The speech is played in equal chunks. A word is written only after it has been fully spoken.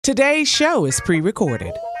Today's show is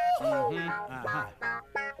pre-recorded. Y'all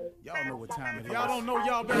know what time it is. Y'all don't know,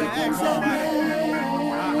 y'all better ask somebody.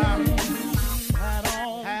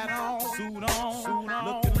 Hat on, suit on,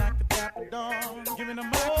 looking like the Dapper Dawn, giving them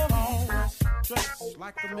microphone, dressed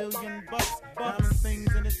like $1 million, diamond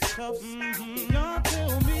things in its cuffs. Y'all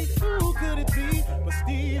tell me who could it be but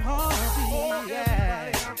Steve Harvey? Everybody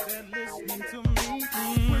out there listening to me,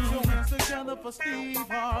 put your hands together for Steve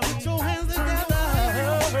Harvey. Put your hands together.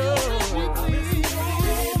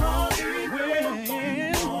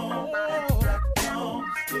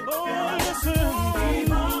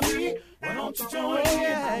 Why don't you join me?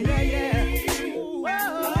 Ooh,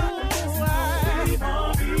 Steve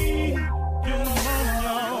Harvey. Get 'em on,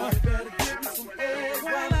 y'all. Better give me some eggs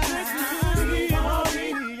while I listen to Steve Harvey.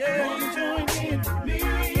 Yeah, won't you join in with me?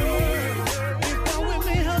 If you're with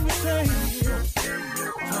me, help me say,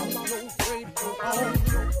 turn your radio on.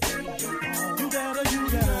 You gotta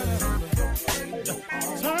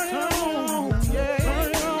turn it on, yeah, turn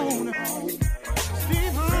it on.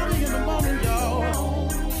 Steve Harvey in the morning, y'all.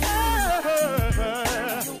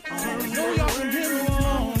 So y'all can hear me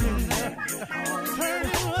on. Turn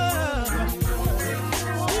it up.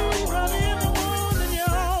 Steve Harvey in the morning,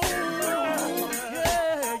 y'all.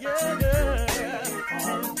 Yeah. Turn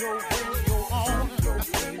your radio on.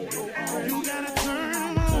 You gotta turn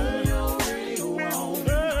your radio on.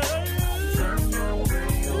 Turn your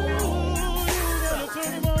radio on. You gotta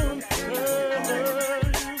turn it on.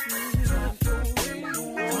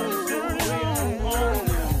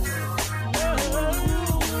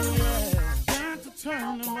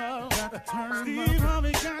 Steve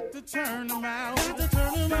Harvey got to turn them out. Got to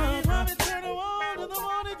turn them out. Steve Harvey turn them on in the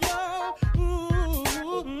morning, y'all.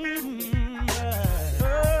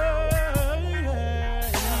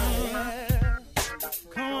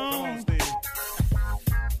 Come on, Steve.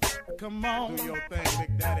 Come on. Do your thing,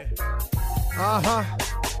 Big Daddy.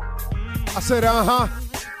 I said,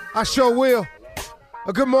 I sure will.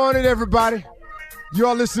 Good morning, everybody. You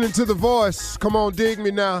are listening to The Voice. Come on, dig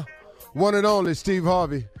me now. One and only Steve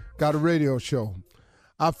Harvey got a radio show.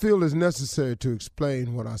 I feel it's necessary to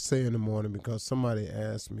explain what I say in the morning because somebody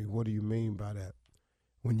asked me, what do you mean by that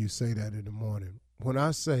when you say that in the morning? When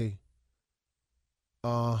I say,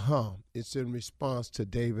 it's in response to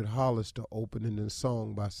David Hollister opening the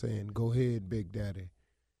song by saying, go ahead, Big Daddy,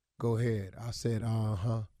 go ahead. I said,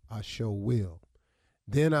 I sure will.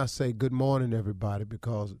 Then I say, good morning, everybody,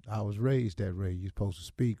 because I was raised that way. You're supposed to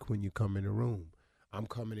speak when you come in the room. I'm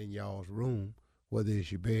coming in y'all's room, whether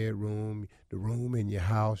it's your bedroom, the room in your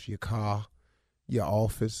house, your car, your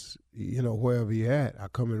office, wherever you're at. I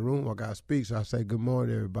come in the room, I got to speak, so I say, good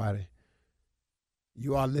morning, everybody.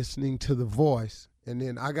 You are listening to The Voice. And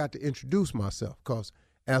then I got to introduce myself because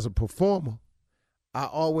as a performer, I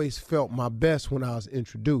always felt my best when I was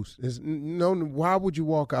introduced. Why would you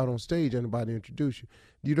walk out on stage and nobody introduce you?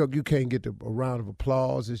 You can't get a round of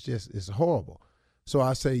applause. It's horrible. So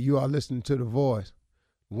I say, you are listening to The Voice,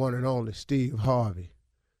 one and only Steve Harvey.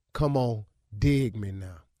 Come on, dig me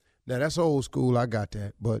now. Now, that's old school. I got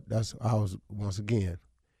that, but once again,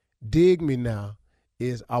 dig me now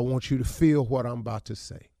is I want you to feel what I'm about to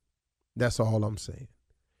say. That's all I'm saying.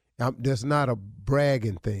 That's not a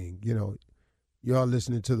bragging thing, You are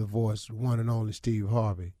listening to The Voice, one and only Steve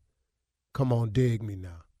Harvey. Come on, dig me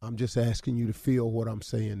now. I'm just asking you to feel what I'm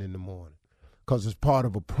saying in the morning because it's part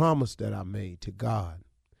of a promise that I made to God.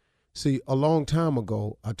 See, a long time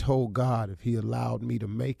ago, I told God if he allowed me to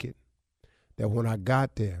make it, that when I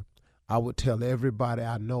got there, I would tell everybody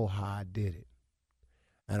I know how I did it.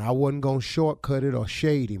 And I wasn't going to shortcut it or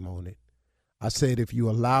shade him on it. I said, if you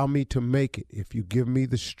allow me to make it, if you give me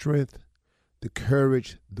the strength, the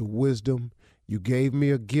courage, the wisdom, you gave me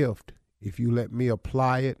a gift. If you let me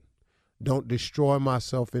apply it, don't destroy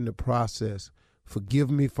myself in the process. Forgive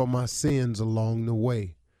me for my sins along the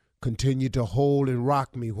way. Continue to hold and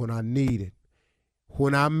rock me when I need it.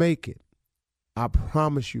 When I make it, I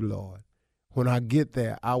promise you, Lord, when I get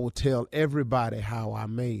there, I will tell everybody how I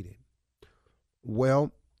made it.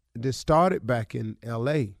 Well, this started back in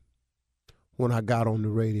L.A. when I got on the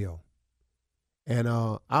radio. And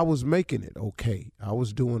I was making it okay. I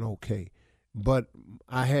was doing okay. But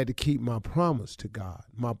I had to keep my promise to God.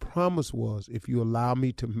 My promise was, if you allow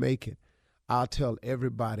me to make it, I'll tell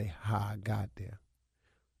everybody how I got there.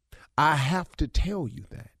 I have to tell you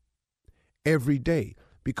that every day,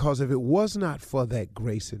 because if it was not for that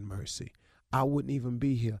grace and mercy, I wouldn't even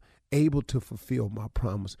be here able to fulfill my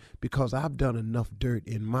promise, because I've done enough dirt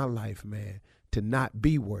in my life, man, to not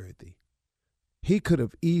be worthy. He could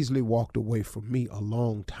have easily walked away from me a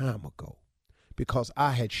long time ago, because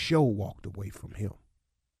I had walked away from him.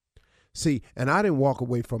 See, and I didn't walk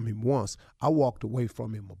away from him once. I walked away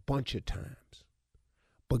from him a bunch of times.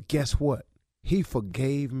 But guess what? He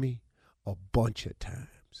forgave me a bunch of times.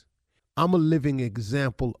 I'm a living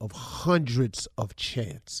example of hundreds of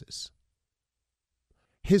chances.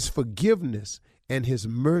 His forgiveness and his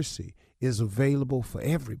mercy is available for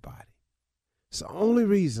everybody. It's the only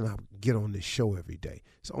reason I get on this show every day.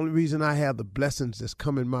 It's the only reason I have the blessings that's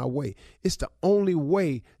coming my way. It's the only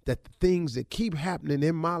way that the things that keep happening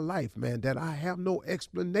in my life, man, that I have no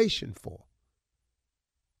explanation for,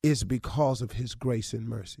 is because of his grace and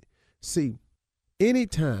mercy. See,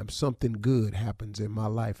 anytime something good happens in my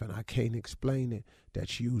life and I can't explain it,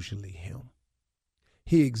 that's usually him.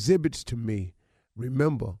 He exhibits to me,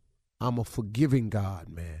 remember, I'm a forgiving God,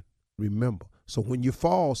 man. Remember. So when you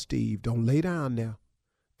fall, Steve, don't lay down there.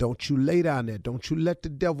 Don't you lay down there. Don't you let the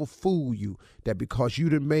devil fool you that because you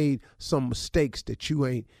done made some mistakes that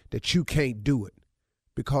you can't do it.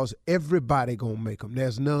 Because everybody gonna make them.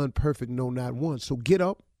 There's none perfect, no, not one. So get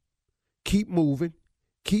up, keep moving,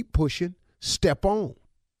 keep pushing, step on.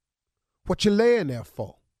 What you laying there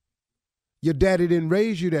for? Your daddy didn't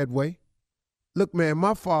raise you that way. Look, man,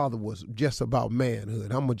 my father was just about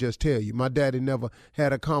manhood. I'm going to just tell you. My daddy never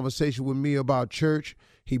had a conversation with me about church.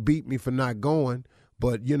 He beat me for not going,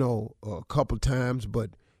 but, a couple times.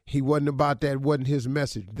 But he wasn't about that. Wasn't his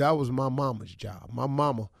message. That was my mama's job. My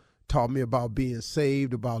mama taught me about being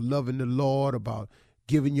saved, about loving the Lord, about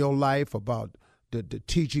giving your life, about the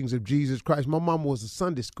teachings of Jesus Christ. My mama was a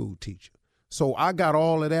Sunday school teacher. So I got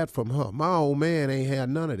all of that from her. My old man ain't had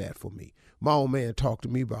none of that for me. My old man talked to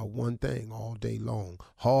me about one thing all day long,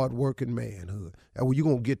 hard-working manhood. And well, you're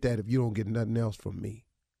going to get that if you don't get nothing else from me.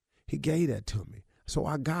 He gave that to me, so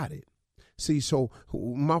I got it. See, so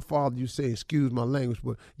my father, you say, excuse my language,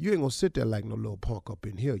 but you ain't going to sit there like no little punk up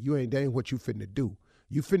in here. That ain't what you finna do.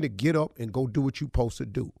 You finna get up and go do what you supposed to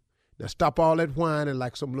do. Now stop all that whining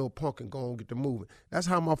like some little punk and go and get to moving. That's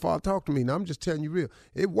how my father talked to me. Now I'm just telling you real.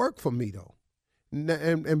 It worked for me, though.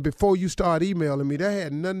 And before you start emailing me, that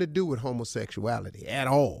had nothing to do with homosexuality at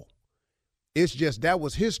all. It's just that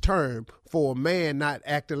was his term for a man not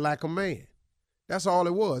acting like a man. That's all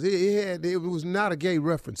it was. It was not a gay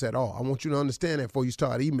reference at all. I want you to understand that before you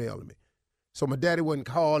start emailing me. So my daddy wasn't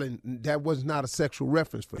calling. That was not a sexual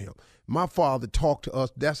reference for him. My father talked to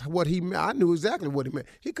us. That's what he meant. I knew exactly what he meant.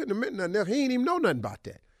 He couldn't have meant nothing else. He didn't even know nothing about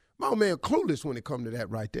that. My old man clueless when it come to that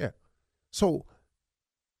right there. So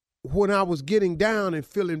when I was getting down and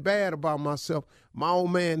feeling bad about myself, my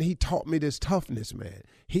old man, he taught me this toughness, man.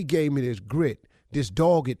 He gave me this grit, this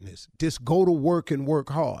doggedness, this go to work and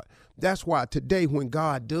work hard. That's why today when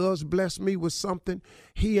God does bless me with something,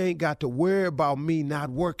 he ain't got to worry about me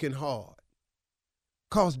not working hard,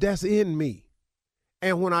 because that's in me.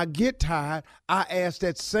 And when I get tired, I ask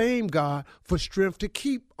that same God for strength to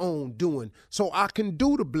keep on doing so I can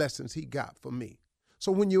do the blessings he got for me.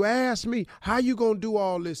 So when you ask me, how you going to do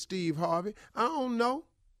all this, Steve Harvey? I don't know.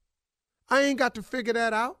 I ain't got to figure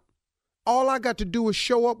that out. All I got to do is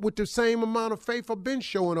show up with the same amount of faith I've been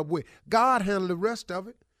showing up with. God handle the rest of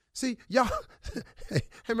it. See, y'all,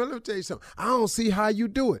 hey man, let me tell you something. I don't see how you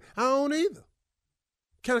do it. I don't either.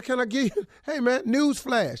 Can I give you, hey man, news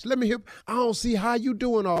flash. Let me hear, I don't see how you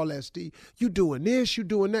doing all that, Steve. You doing this, you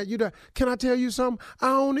doing that, you that. Can I tell you something? I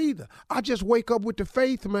don't either. I just wake up with the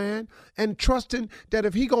faith, man, and trusting that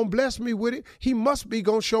if he gonna bless me with it, he must be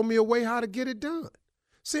gonna show me a way how to get it done.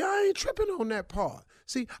 See, I ain't tripping on that part.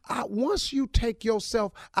 See, once you take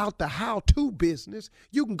yourself out the how-to business,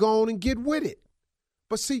 you can go on and get with it.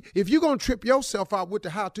 But see, if you're going to trip yourself out with the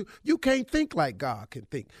how-to, you can't think like God can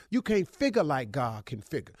think. You can't figure like God can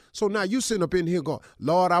figure. So now you sitting up in here going,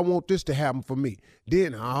 Lord, I want this to happen for me.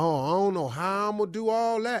 Then I don't know how I'm going to do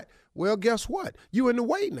all that. Well, guess what? You in the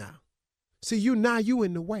way now. See, you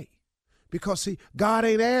in the way. Because, see, God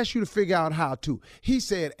ain't asked you to figure out how to. He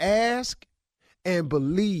said, ask and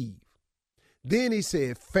believe. Then he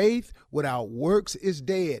said, faith without works is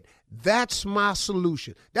dead. That's my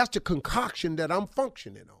solution. That's the concoction that I'm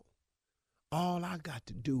functioning on. All I got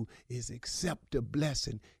to do is accept the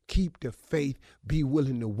blessing, keep the faith, be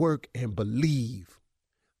willing to work and believe.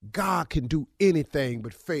 God can do anything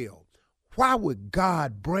but fail. Why would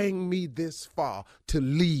God bring me this far to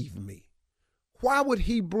leave me? Why would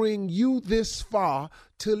he bring you this far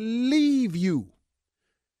to leave you?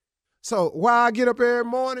 So why I get up every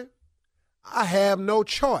morning? I have no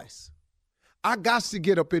choice. I got to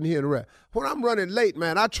get up in here and rap. When I'm running late,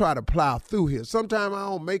 man, I try to plow through here. Sometimes I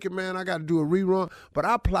don't make it, man. I got to do a rerun, but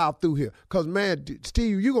I plow through here. Because, man,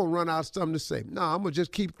 Steve, you're going to run out of something to say. No, I'm going to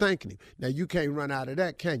just keep thanking him. Now, you can't run out of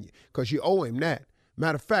that, can you? Because you owe him that.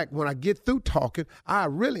 Matter of fact, when I get through talking, I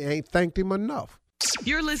really ain't thanked him enough.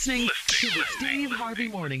 You're listening to the Steve Harvey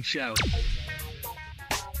Morning Show.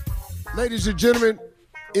 Ladies and gentlemen,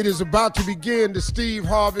 it is about to begin the Steve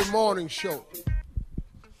Harvey Morning Show.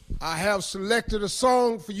 I have selected a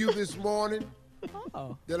song for you this morning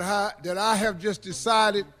that I have just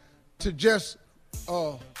decided to just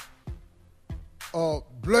blurt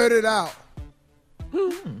it out.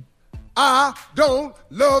 I don't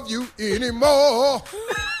love you anymore.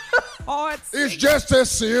 It's just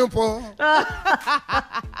as simple.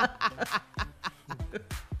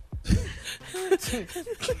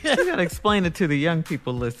 You gotta explain it to the young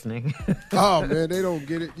people listening. Oh man, they don't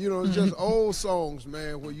get it. You know, it's just old songs,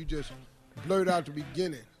 man, where you just blurt out the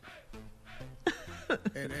beginning,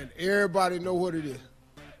 and everybody know what it is.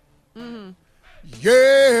 Mm-hmm.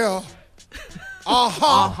 Yeah.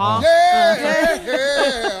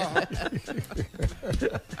 Yeah.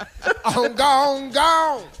 I'm gone.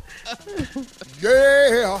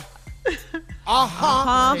 Yeah.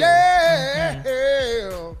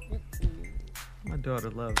 Yeah. My daughter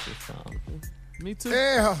loves this song. Me too.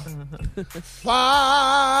 Yeah.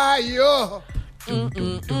 Fire.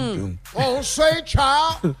 Oh, say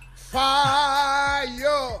child.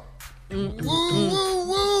 Fire. Woo, woo,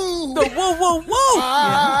 woo. The woo, woo, woo.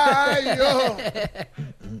 Fire.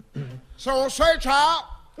 So say child.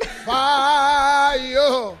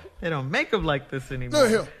 Fire. They don't make them like this anymore. Look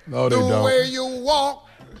here. No, they the don't. way you walk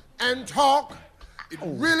and talk, it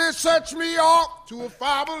really sets me off to a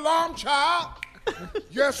 5-alarm child.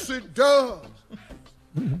 Yes, it does.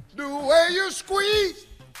 The way you squeeze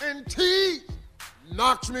and tease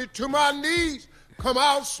knocks me to my knees. Come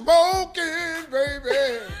out smoking,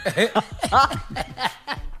 baby.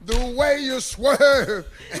 The way you swerve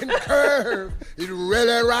and curve, it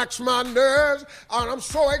really rocks my nerves. And I'm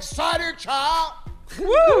so excited, child.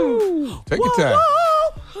 Woo! Take your time.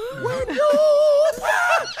 When you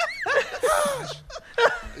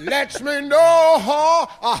lets me know,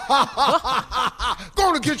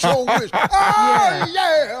 gonna get your wish.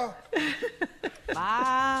 Oh,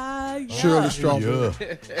 yeah. Shirley Strawberry.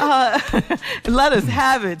 Let us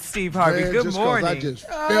have it, Steve Harvey. Man, Good just 'cause morning. I just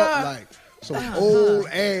felt like some old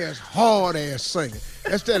ass, hard ass singer.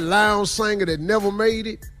 That's that lounge singer that never made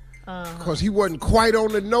it. Because he wasn't quite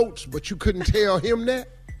on the notes, but you couldn't tell him that.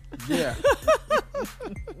 Yeah.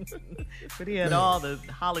 But he had all the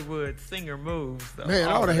Hollywood singer moves. Though, Man,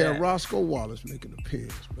 I all ought to of have that. Roscoe Wallace make an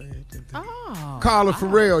appearance, man. Oh. Carla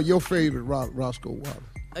Farrell, your favorite Roscoe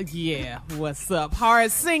Wallace. Yeah, what's up? Hard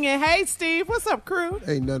singing. Hey, Steve, what's up, crew?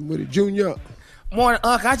 Ain't nothing with it. Junior. Morning,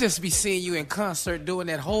 Unc. I just be seeing you in concert doing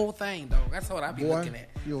that whole thing, though. That's what I be Boy, looking at.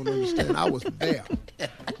 you don't understand. I was there.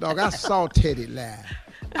 Dog, I saw Teddy live.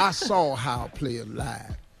 I saw How play him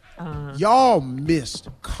live. Y'all missed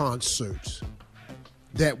concerts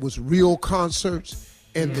that was real concerts,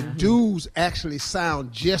 and the dudes actually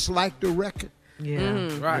sound just like the record. Yeah.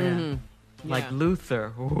 Right. Yeah. Like Yeah.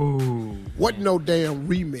 Luther. Ooh. Wasn't no damn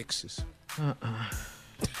remixes.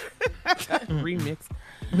 Remix.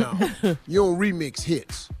 No. You don't remix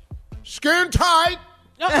hits. Skin tight.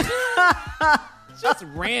 Just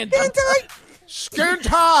random. Skin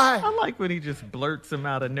tight. I like when he just blurts them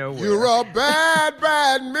out of nowhere. You're a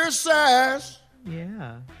bad missus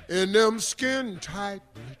Yeah. in them skin tight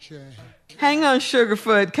bitches. Hang on,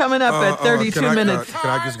 Sugarfoot. Coming up at 32 minutes. Can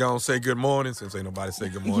I just go and say good morning since ain't nobody say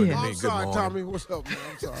good morning Yeah. to me? I'm Good sorry, morning. Tommy. What's up, man?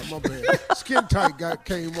 I'm sorry. My bad. Skin tight guy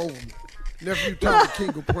came over me. Nephew Tommy, king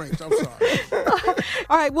of pranks. I'm sorry.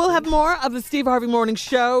 All right, we'll have more of the Steve Harvey Morning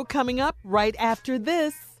Show coming up right after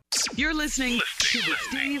this. You're listening to the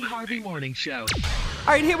Steve Harvey Morning Show. All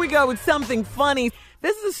right, here we go with something funny.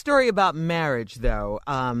 This is a story about marriage, though.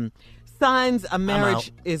 Signs a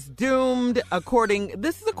marriage is doomed, according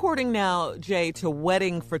now, Jay, to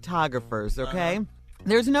wedding photographers, okay?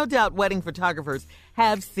 There's no doubt wedding photographers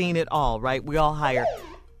have seen it all, right? We all hire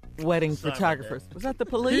wedding photographers. Was that the He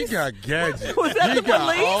police? got gadgets. Was that he the got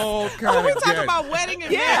police? all Oh, kind we of talk gadgets. about wedding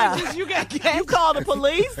and Yeah. marriages. You got You call the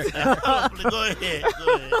police? Go ahead.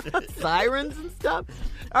 Sirens and stuff.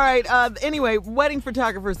 All right. Anyway, wedding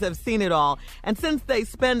photographers have seen it all. And since they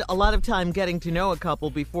spend a lot of time getting to know a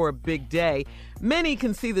couple before a big day, many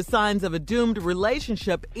can see the signs of a doomed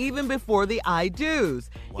relationship even before the I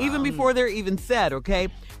do's, even before they're even said, okay?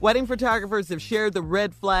 Wedding photographers have shared the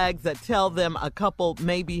red flags that tell them a couple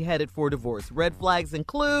may be headed for divorce. Red flags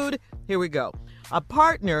include, here we go, a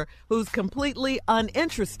partner who's completely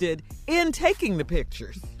uninterested in taking the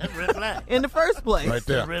pictures That's a red flag. in the first place. Right That's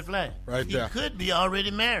there. a red flag. Right there. He could be already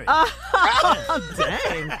married.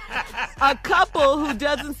 Dang. A couple who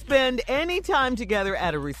doesn't spend any time together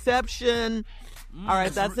at a reception, All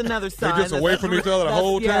right, that's another sign. They just away from each other the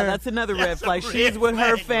whole time? Yeah, that's another red That's a flag. red She's with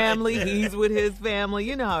her flag family. right there. He's with his family.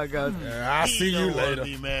 You know how it goes. I'll see you don't wanna later.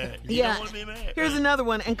 Be married. He Yeah. don't want to be married. Here's another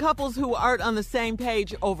one. And couples who aren't on the same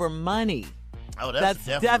page over money. Oh, That's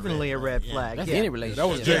definitely a red flag. That's yeah. any relationship. That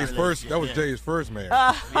was Jay's Yeah. first. That was Yeah. Jay's first marriage.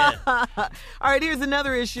 All right, here's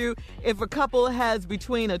another issue. If a couple has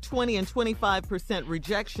between a 20 and 25%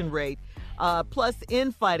 rejection rate, plus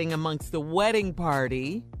infighting amongst the wedding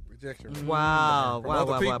party. Rejection. Wow, From wow,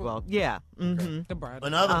 other wow, wow, people? wow. Yeah. Mm-hmm. The bride.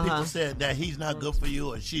 When other people said that he's not good for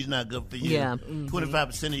you or she's not good for you, Yeah.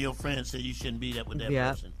 25% of your friends say you shouldn't be that with that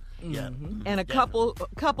Yeah. person. Yeah. And a couple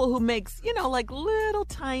who makes, like little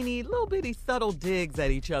tiny, little bitty subtle digs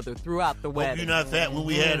at each other throughout the Hope wedding. you're not fat when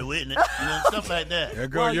we had a wedding. Stuff like that. There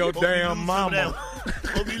go Well, your Hope you damn lose some of mama. that-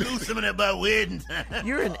 Hope you lose some of that by wedding time.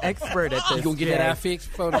 You're an expert at this. You gonna get Jay. that eye fixed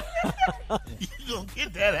for the You gonna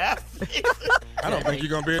get that outfit. I don't think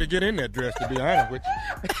you're gonna be able to get in that dress. To be honest with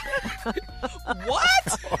you. What?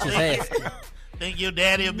 just ask. Think your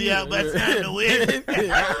daddy will be out by the time the wedding?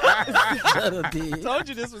 Told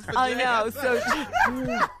you this was for I Jay. know. So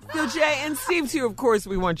Jay and Steve too. Of course,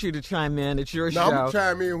 we want you to chime in. It's your Now, show. I'm going to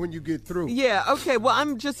chime in when you get through. Yeah, okay. Well,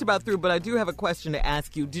 I'm just about through, but I do have a question to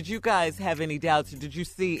ask you. Did you guys have any doubts or did you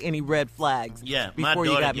see any red flags Yeah, my before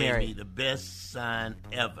you daughter got gave me married? the best sign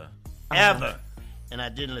ever. Ever. And I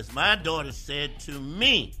didn't listen. My daughter said to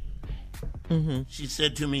me, she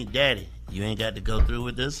said to me, Daddy, you ain't got to go through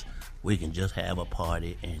with this. We can just have a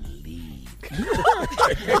party and leave.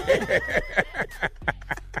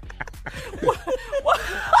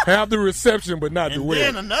 Have the reception, but not the And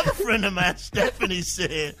wedding. then another friend of mine, Stephanie,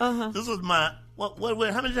 said, this was my, how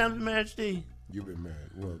many times have you married, Steve? You've been married.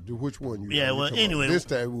 Well, which one? Yeah, you well, talking about? anyway. This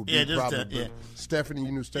time it would be Yeah, this probably time, yeah. Stephanie,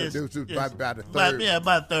 you knew Stephanie. This was Yes, by the about- third. Yeah,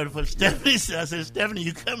 about third or fourth. Stephanie said, I said, Stephanie,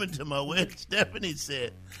 you coming to my wedding? Stephanie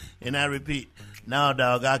said, and I repeat, no,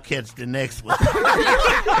 dog, I'll catch the next one.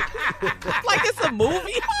 Like it's a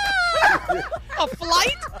movie? A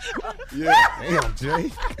flight? Yeah. Damn,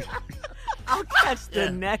 Jay. I'll catch the Yeah.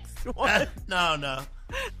 next one. no. No,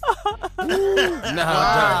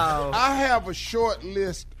 I have a short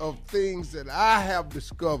list of things that I have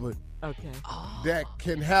discovered Okay. that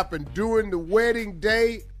can happen during the wedding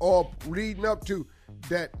day or leading up to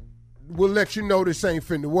that will let you know this ain't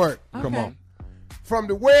finna work. Come on. From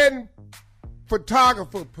the wedding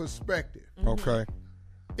photographer perspective, Okay.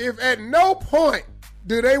 if at no point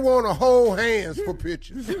do they want to hold hands for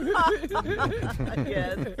pictures, Yes.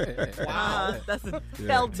 Wow. That's a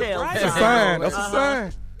telltale Right. That's a sign. sign. That's a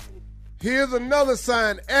sign. here's another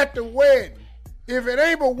sign at the wedding. If it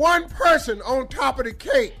ain't but one person on top of the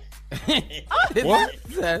cake, What?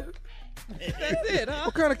 That's it, huh?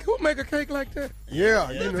 What kind of who make a cake like that? yeah,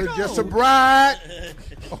 just a bride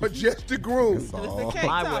or just the groom. The cake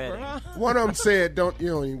My topper, wedding. huh? One of them said, you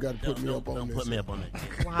don't even got to put me up on Don't this. put me up on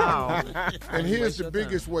that. Wow. And here's the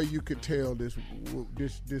biggest way you could tell this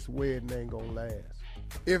wedding ain't gonna last.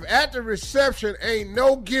 If at the reception ain't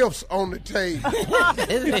no gifts on the table,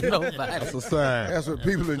 ain't nobody. That's a sign. that's what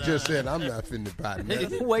people have just said. I'm not finna buy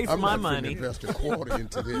nothing. Waste I'm my not money. finna invest a quarter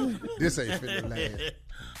into this. This ain't finna last.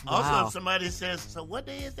 Also, Wow. if somebody says, so what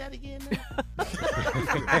day is that again now?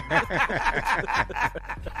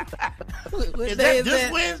 Is that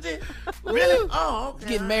this Wednesday? Really? Oh, okay.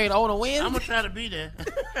 Getting married on a I'm Wednesday? going to try to be there.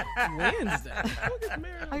 Wednesday.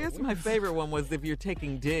 I guess my favorite one was if you're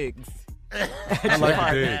taking digs. I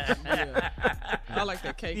like the dig. I like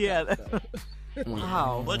that cake. Yeah. topper.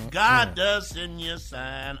 Wow. But God does send you a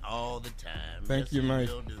sign all the time. Thank Yes, you, He Mike.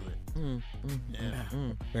 will do it. Yeah.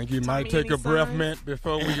 Think you might Tommy, take any a breath signs? mint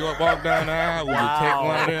before we walk down the aisle? Will you take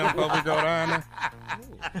one of them before we go down there?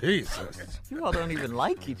 Jesus. You all don't even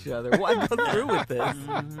like each other. Why go through with this?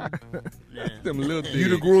 Them little You the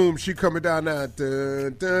digs. groom, she coming down now.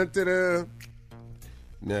 Dun, dun, dun, dun.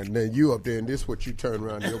 Now you up there, and this what you turn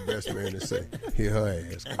around to your best man and say, "Here her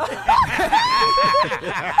ass."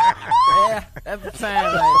 Yeah, that's the sign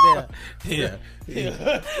right there.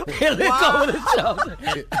 Yeah. Look over the shoulder.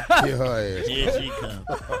 Here her ass. Here she comes.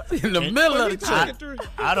 In the middle of the Talking church. through.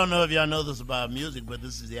 I don't know if y'all know this about music, but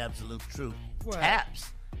this is the absolute truth. What?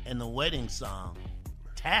 Taps and the wedding song,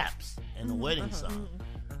 taps and the wedding song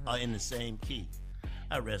are in the same key.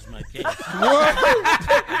 I rest my case. What?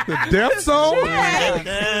 The death song?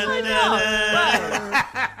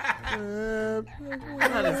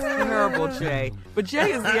 That is terrible, Jay. But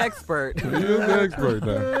Jay is the expert. You're the expert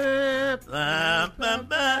now.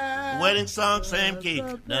 Wedding song, same key.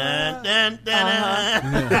 Dun, dun,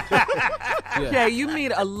 dun, Jay, you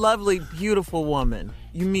meet a lovely, beautiful woman.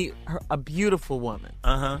 You meet a beautiful woman.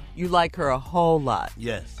 Uh-huh. You like her a whole lot.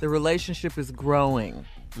 Yes. The relationship is growing.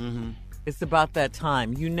 it's about that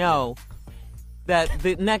time. You know that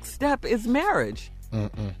the next step is marriage.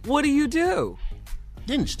 What do?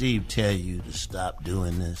 Didn't Steve tell you to stop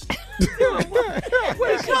doing this? Because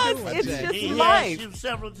it's just He life. asked you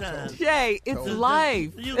several times. Jay, it's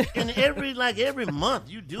life. And every month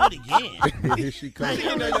you do it again. Here she comes. Like,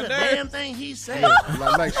 you know the damn thing he said.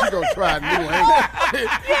 Like she gonna try a new angle.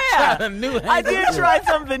 Yeah, I did try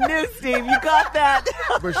something new, Steve. You got that?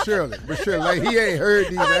 But Shirley, like he ain't heard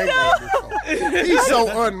these angles before. He's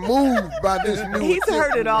so unmoved by this new. He's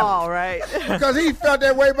heard it all, right? Because he felt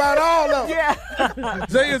that way about all of them. Yeah.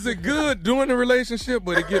 Jay, is it good during the relationship,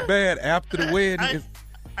 but it get bad after the wedding?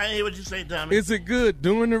 I didn't hear what you say, Tommy. Is it good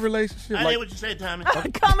during the relationship? I didn't hear what you say, Tommy.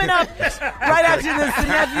 Coming up right after this, the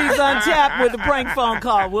Nephew's on tap with a prank phone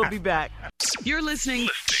call. We'll be back. You're listening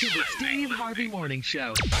to the Steve Harvey Morning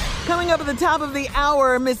Show. Coming up at the top of the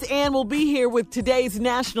hour, Miss Ann will be here with today's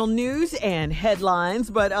national news and headlines.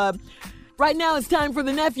 But right now, it's time for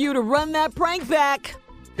the nephew to run that prank back.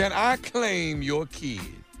 Can I claim your kid?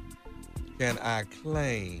 Can I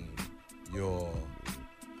claim your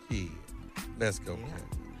kid? Let's go, Ken.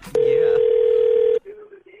 Yeah.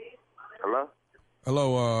 Hello?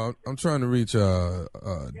 Hello, I'm trying to reach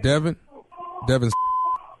Devin. Devin.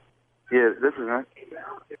 Yeah, this is him.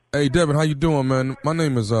 Hey, Devin, how you doing, man? My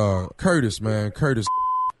name is Curtis, man. Curtis.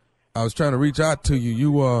 I was trying to reach out to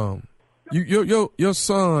you. Your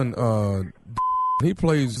son, he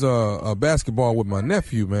plays basketball with my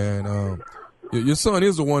nephew, man. Your son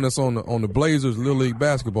is the one that's on the Blazers Little League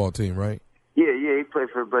basketball team, right? Yeah, he played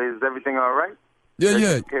for the Blazers. Everything all right?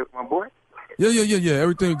 Yeah. Okay with my boy? Yeah.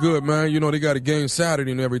 Everything good, man. You know, they got a game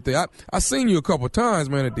Saturday and everything. I seen you a couple of times,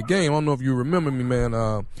 man, at the game. I don't know if you remember me,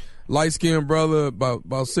 man. Light-skinned brother,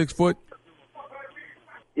 about 6 foot.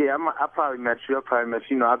 Yeah, I probably met you.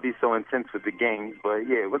 You know, I'd be so intense with the games. But,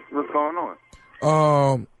 yeah, what's going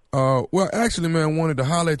on? Well, actually, man, I wanted to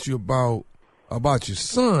holler at you about your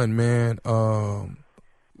son, man. Are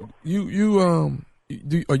you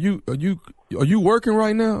working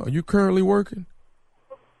right now? Are you currently working?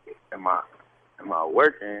 Am I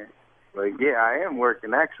working? Like, yeah, I am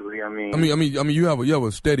working actually. I mean, you have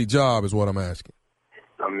a steady job, is what I'm asking.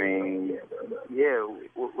 I mean, yeah.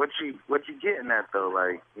 What you getting at though?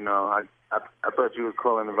 Like, you know, I thought you was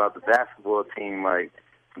calling about the basketball team, like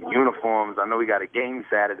uniforms. I know we got a game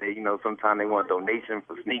Saturday. You know, sometimes they want donation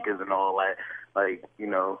for sneakers and all that. Like, you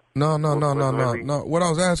know. No. What I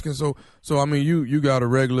was asking, so I mean, you got a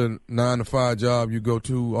regular 9-to-5 job you go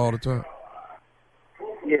to all the time?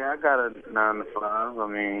 Yeah, I got a 9-to-5. I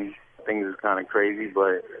mean, things is kind of crazy,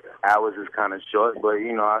 but hours is kind of short. But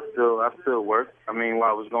you know, I still work. I mean,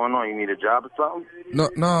 what's going on? You need a job or something?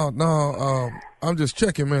 No. I'm just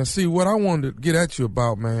checking, man. See, what I wanted to get at you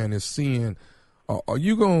about, man, is seeing. Are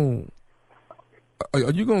you gonna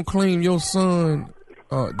claim your son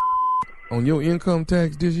on your income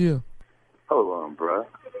tax this year? Hold on, bro.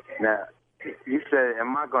 Now, you said,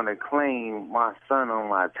 am I going to claim my son on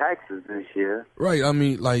my taxes this year? Right. I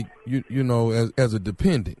mean, like, you know, as a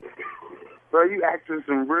dependent. Bro, you asking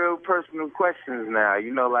some real personal questions now.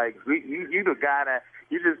 You know, like, you the guy that,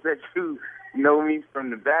 you just said you know me from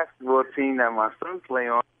the basketball team that my son play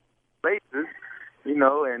on, Blazers, you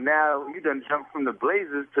know, and now you done jumped from the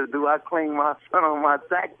Blazers to do I claim my son on my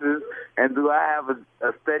taxes and do I have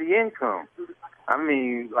a steady income? I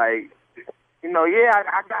mean, like, you know, yeah,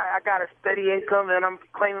 I got a steady income and I'm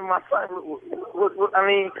claiming my son. I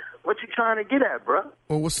mean, what you trying to get at, bro?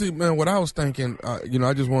 Well, see, man, what I was thinking, you know,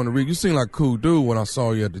 I just wanted to read. You seem like a cool dude when I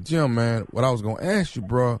saw you at the gym, man. What I was going to ask you,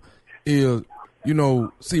 bro, is, you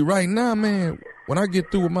know, see, right now, man, when I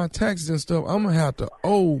get through with my taxes and stuff, I'm going to have to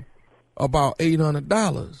owe about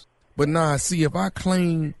 $800. But now, see, if I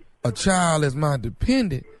claim a child as my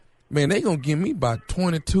dependent, man, they going to give me about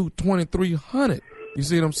 $2,200-$2,300. You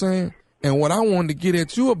see what I'm saying? And what I wanted to get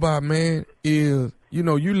at you about, man, is, you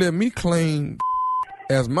know, you let me claim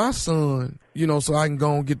as my son, you know, so I can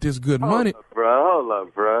go and get this good money. Hold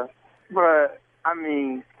up, bro. Bro, I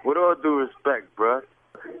mean, with all due respect, bro,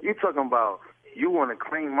 you talking about you want to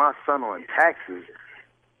claim my son on taxes.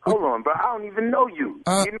 Hold on, bro. I don't even know you.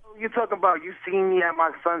 You know, you're talking about you seen me at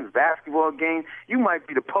my son's basketball game. You might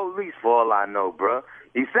be the police for all I know, bro.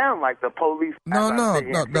 You sound like the police. No.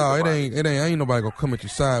 It ain't nobody gonna come at you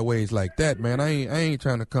sideways like that, man. I ain't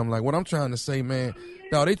trying to come like what I'm trying to say, man.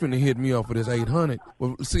 Dog, they trying to hit me up for this $800.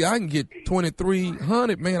 Well, see, I can get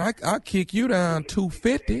 $2,300, man. I kick you down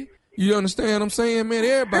 $250. You understand what I'm saying, man?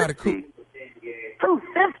 Everybody cool.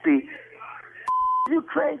 $250? You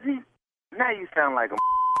crazy? Now you sound like a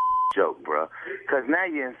joke, bro. Because now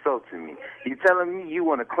you're insulting me. You telling me you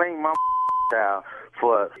want to claim my out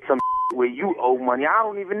for some where you owe money. I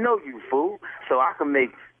don't even know you, fool. So I can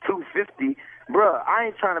make $250. Bruh, I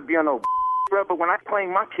ain't trying to be on no bruh, but when I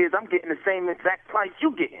claim my kids, I'm getting the same exact price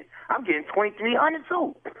you getting. I'm getting $2,300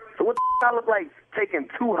 too. So what the I look like taking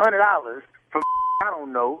 $200 from I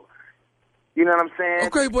don't know. You know what I'm saying?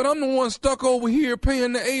 Okay, but I'm the one stuck over here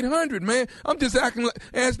paying the $800, man. I'm just asking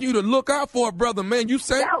you to look out for a brother, man. You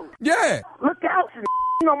say, yeah. Look out.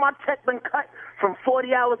 You know, my check been cut from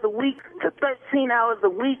 40 hours a week to 13 hours a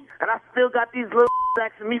week, and I still got these little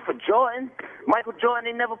asking me for Jordan. Michael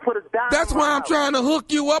Jordan, they never put a dime. That's why I'm trying to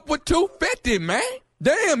hook you up with $250, man.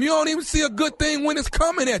 Damn, you don't even see a good thing when it's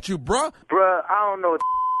coming at you, bruh. Bruh, I don't know what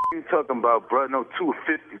you talking about, bruh. No, $250,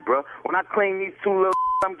 bruh. When I claim these two little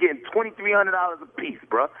I'm getting $2,300 a piece,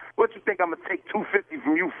 bruh. What you think I'm gonna take $250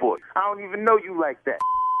 from you for? I don't even know you like that.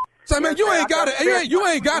 So, man, you ain't got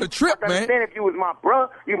a trip, I man. understand if you was my bruh,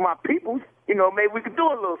 you my people, you know, maybe we could do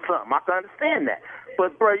a little something. I can understand that.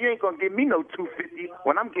 But, bruh, you ain't gonna give me no $250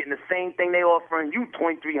 when I'm getting the same thing they offering you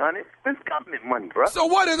 $2,300. This government money, bruh. So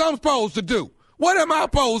what is I'm supposed to do? What am I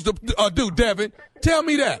supposed to do, Devin? Tell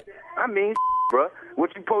me that. I mean, bruh,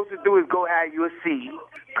 what you supposed to do is go have you a seed,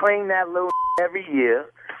 claim that little every year,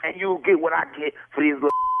 and you'll get what I get for these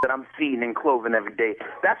little that I'm feeding and clothing every day.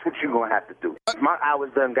 That's what you're going to have to do. My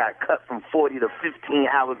hours done got cut from 40 to 15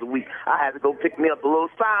 hours a week. I had to go pick me up a little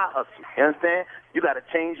side hustle. You understand? You got to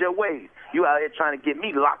change your ways. You out here trying to get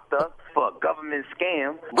me locked up for a government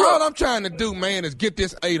scam. All I'm trying to do, man, is get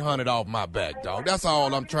this $800 off my back, dog. That's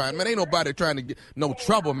all I'm trying. Man, ain't nobody trying to get no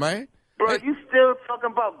trouble, man. Bro, you still talking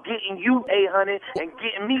about getting you $800 and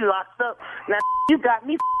getting me locked up. Now, you got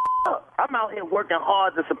me up. I'm out here working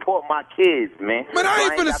hard to support my kids, man. Man, I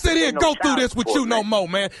ain't finna sit here and go through this with you no more,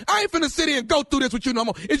 man. I ain't finna sit here and go through this with you no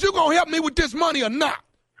more. Is you gonna help me with this money or not?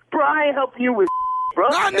 Bro, I ain't helping you with bro.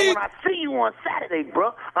 When I see you on Saturday,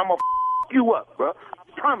 bro, I'm gonna you up, bro.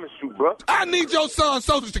 I promise you, bro. I need your son's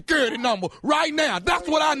social security number right now. That's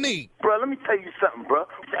what I need. Bro, let me tell you something, bro.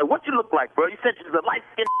 What you look like, bro? You said you was a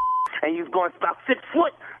light-skinned and you was going about 6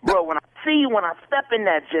 foot. Bro, when I see you, when I step in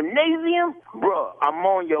that gymnasium, bro, I'm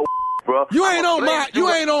on your bro. You ain't on my, you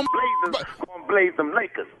ain't on Blazers, gonna blaze them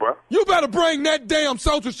Lakers, bro. You better bring that damn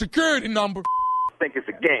social security number. Think it's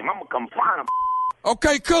a game. I'm gonna come find them.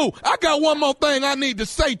 Okay, cool. I got one more thing I need to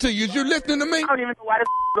say to you. Is you listening to me? I don't even know why this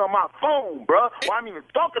is on my phone, bro. Why I'm even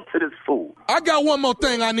talking to this fool. I got one more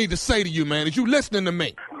thing I need to say to you, man. Is you listening to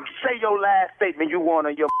me? Say your last statement you want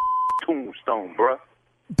on your tombstone, bro.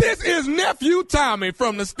 This is Nephew Tommy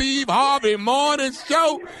from the Steve Harvey Morning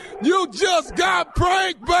Show. You just got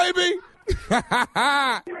pranked, baby.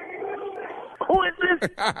 Who is this?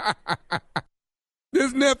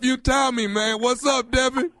 This Nephew Tommy, man. What's up,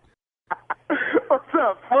 Devin? What's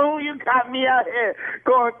up, fool? You got me out here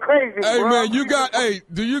going crazy, hey, bro. Man,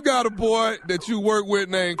 do you got a boy that you work with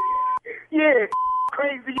named Yeah,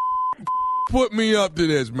 crazy. Put me up to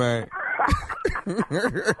this, man. Man,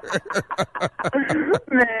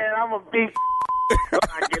 I'm a big when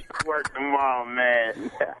I get to work tomorrow,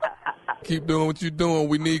 man. Keep doing what you're doing.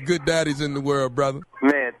 We need good daddies in the world, brother.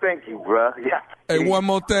 Man, thank you, bro. Yeah. Hey, one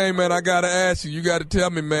more thing, man. I got to ask you. You got to tell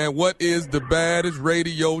me, man, what is the baddest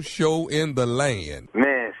radio show in the land?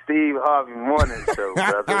 Man, Steve Harvey Morning Show,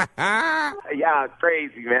 brother. Y'all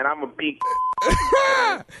crazy, man. I'm a big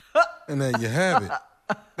And there you have it.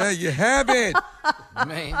 There you have it.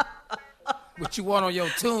 Man, what you want on your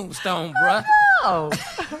tombstone, bruh? Oh,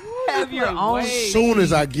 have your own. As soon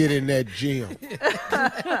as I get in that gym.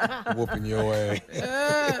 Whooping your ass.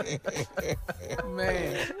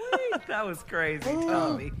 Man, That was crazy,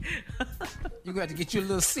 Tommy. you got to get your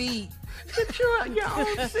little seed. Get your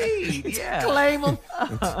own seed. Yeah. Claim them.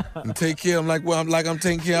 And take care of them like I'm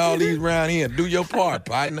taking care of all these around here. Do your part,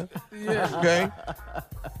 partner. Yeah. Okay?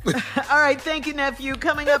 All right, thank you, nephew.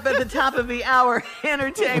 Coming up at the top of the hour,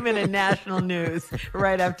 entertainment and national news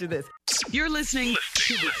right after this. You're listening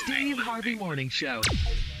to the Steve Harvey Morning Show.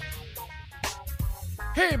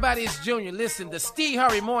 Hey everybody, it's Junior. Listen, the Steve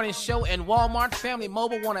Harvey Morning Show and Walmart Family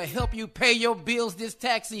Mobile want to help you pay your bills this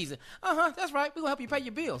tax season. That's right. We're going to help you pay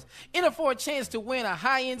your bills. Enter for a chance to win a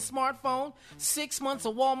high-end smartphone, 6 months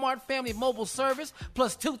of Walmart Family Mobile service,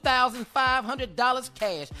 plus $2,500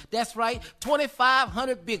 cash. That's right,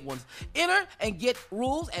 2,500 big ones. Enter and get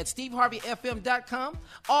rules at steveharveyfm.com.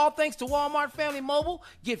 All thanks to Walmart Family Mobile.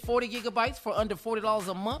 Get 40 gigabytes for under $40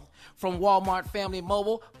 a month from Walmart Family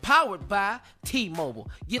Mobile, powered by T-Mobile.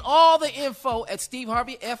 Get all the info at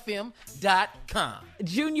steveharveyfm.com.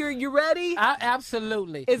 Junior, you ready?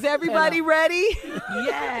 Absolutely. Is everybody ready?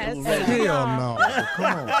 Yes. Hell no. Come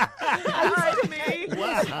on. All right, me.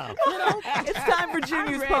 Wow. You know, it's time for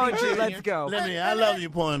Junior's poetry. Let's go. I love your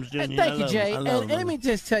poems, Junior. Thank you, Jay. And let me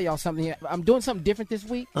just tell y'all something here. I'm doing something different this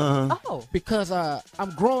week. Oh. Because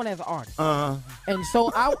I'm growing as an artist. Uh-huh. And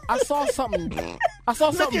so I saw something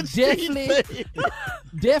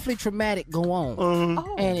definitely traumatic go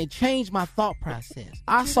on. And it changed my thought process.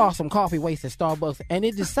 I saw some coffee waste at Starbucks, and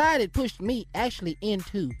it pushed me actually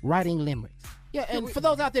into writing limericks. Yeah, and for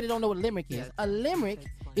those out there that don't know what a limerick is, a limerick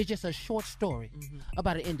is just a short story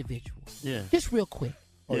about an individual. Yeah. Just real quick.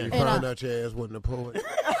 Oh, you found out your ass wasn't a poet?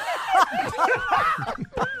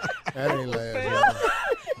 That ain't last long.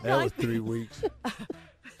 That was 3 weeks.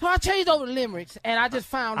 So I changed over to limericks, and I just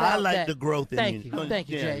found out I like that, the growth in Thank you.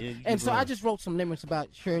 you, Jay. And so I just wrote some limericks about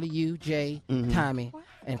Shirley, you, Jay, Tommy,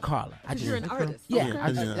 and Carla. You're an artist. Yeah,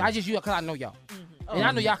 I just use it because I know y'all. And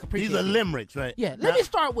I know y'all can appreciate These are it. limericks, right? Yeah, let me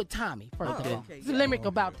start with Tommy first of all. It's a limerick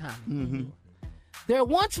about Tommy. Mm-hmm. There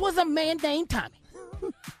once was a man named Tommy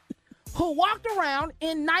who walked around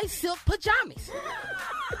in nice silk pajamas.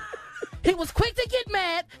 He was quick to get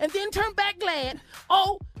mad and then turn back glad.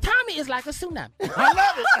 Oh, Tommy is like a tsunami. I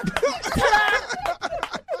love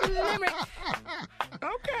it. Limerick.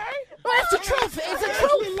 Okay. Well, that's the truth. It's the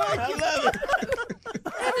truth. I love it.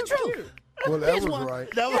 That's the truth. Well, that Here's was one. right.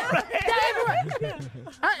 That was right. That's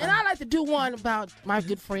right. And I like to do one about my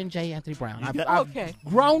good friend Jay Anthony Brown. I've Okay.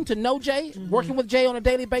 grown to know Jay, working with Jay on a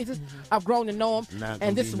daily basis. I've grown to know him, Not gonna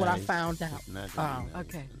and this be is what I nice. found out. Not gonna be nice.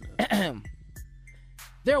 Okay.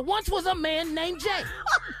 There once was a man named Jay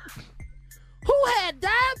who had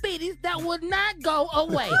diabetes that would not go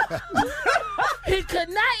away. He could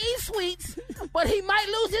not eat sweets, but he might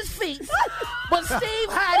lose his feet. But Steve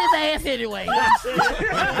hide his ass anyway.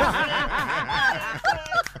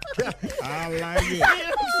 I like it.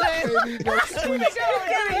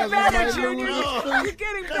 You're getting better, Junior. You're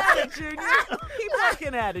getting better, Junior. Keep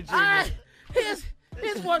working at it, Junior.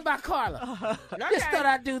 Here's one by Carla. Just thought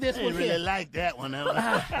I'd do this I one didn't really here. like that one. I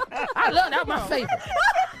love that. My favorite.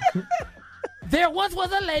 There once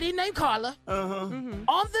was a lady named Carla.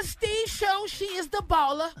 On the Steve Show, she is the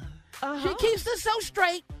baller. She keeps us so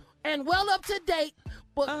straight and well up to date.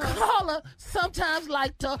 But Carla sometimes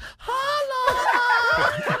like to holler.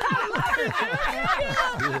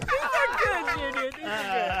 Good, Junior.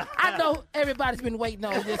 I know everybody's been waiting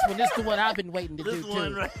on this one. This is the one I've been waiting to do This too.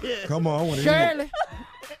 one right here. Come on, I want to hear it. Shirley.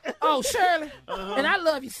 Oh, Shirley. And I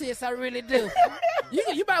love you, sis. I really do.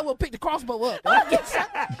 You might well pick the crossbow up.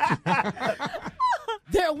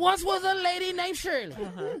 There once was a lady named Shirley.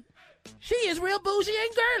 She is real bougie and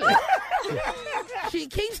girly. She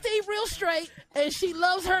keeps Steve real straight, and she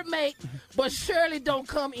loves her mate, but Shirley don't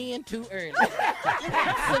come in too early.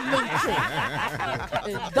 Salute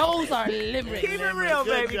you. Those are limericks. Keep it real,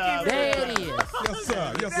 Good baby. job. Keep it There real. it is. Yes,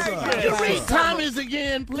 sir. Yes, Can sir. you read Tommy's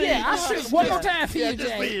again, please? Yeah, I should. One more time for you, Just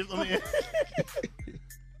Jay. read it for me.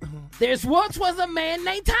 There's once was a man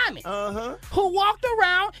named Tommy who walked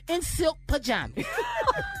around in silk pajamas.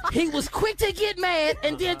 He was quick to get mad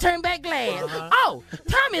and then turn back glad. Oh,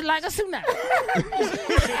 Tommy like a tsunami.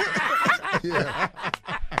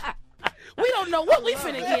 We don't know what we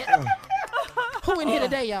finna get. Who in here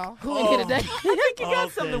today, y'all? Who in here today? I think you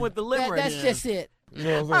got something with the limerick. That's just it.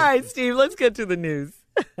 All right, Steve, let's get to the news.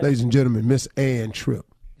 Ladies and gentlemen, Miss Ann Tripp.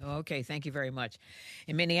 Okay, thank you very much.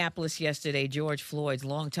 In Minneapolis yesterday, George Floyd's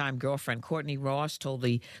longtime girlfriend, Courtney Ross, told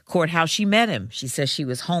the court how she met him. She says she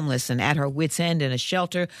was homeless and at her wit's end in a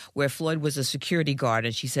shelter where Floyd was a security guard,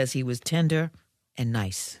 and she says he was tender and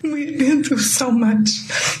nice. We've been through so much,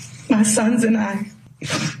 my sons and I.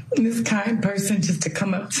 And this kind person just to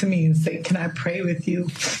come up to me and say, can I pray with you?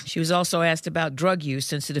 She was also asked about drug use,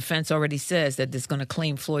 since the defense already says that it's going to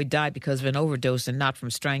claim Floyd died because of an overdose and not from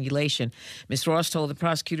strangulation. Ms. Ross told the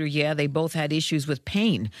prosecutor, they both had issues with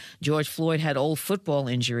pain. George Floyd had old football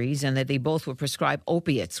injuries and that they both were prescribed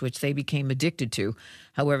opiates, which they became addicted to.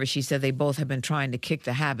 However, she said they both have been trying to kick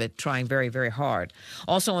the habit, trying very, very hard.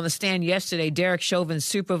 Also on the stand yesterday, Derek Chauvin's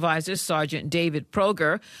supervisor, Sergeant David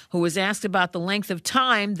Proger, who was asked about the length of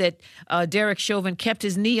time that Derek Chauvin kept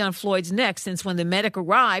his knee on Floyd's neck since when the medic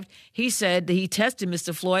arrived. He said that he tested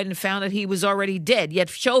Mr. Floyd and found that he was already dead, yet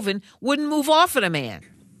Chauvin wouldn't move off of the man.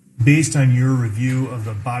 Based on your review of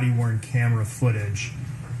the body-worn camera footage,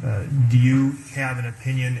 do you have an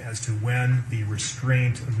opinion as to when the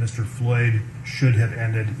restraint of Mr. Floyd should have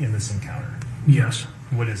ended in this encounter? Yes.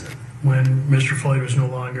 What is it? When Mr. Floyd was no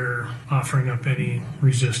longer offering up any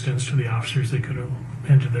resistance to the officers, they could have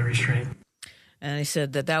ended their restraint. And they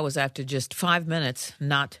said that was after just 5 minutes,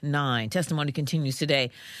 not 9. Testimony continues today.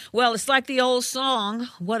 Well, it's like the old song,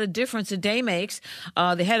 what a difference a day makes.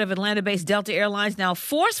 The head of Atlanta-based Delta Airlines now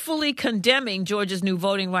forcefully condemning Georgia's new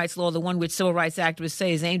voting rights law, the one which civil rights activists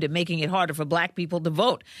say is aimed at making it harder for black people to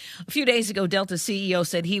vote. A few days ago, Delta's CEO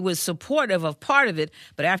said he was supportive of part of it,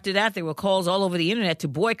 but after that, there were calls all over the internet to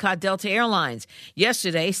boycott Delta Airlines.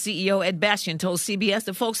 Yesterday, CEO Ed Bastian told CBS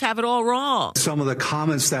that folks have it all wrong. Some of the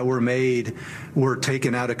comments that were made were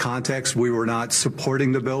taken out of context. We were not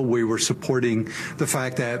supporting the bill. We were supporting the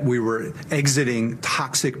fact that we were exiting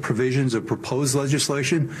toxic provisions of proposed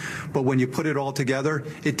legislation. But when you put it all together,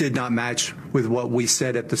 it did not match with what we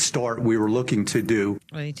said at the start we were looking to do.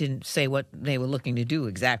 Well, he didn't say what they were looking to do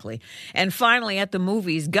exactly. And finally, at the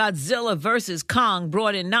movies, Godzilla vs. Kong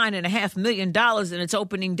brought in $9.5 million in its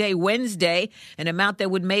opening day Wednesday, an amount that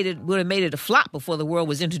would have made it a flop before the world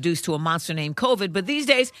was introduced to a monster named COVID. But these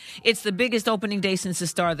days, it's the biggest opening day since the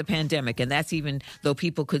start of the pandemic, and that's even though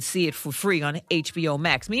people could see it for free on HBO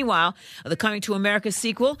Max. Meanwhile, the Coming to America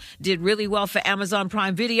sequel did really well for Amazon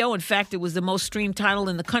Prime Video. In fact, it was the most streamed title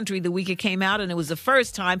in the country the week it came out, and it was the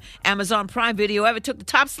first time Amazon Prime Video ever took the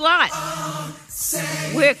top slot.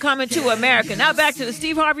 We're Coming to America. Now back to the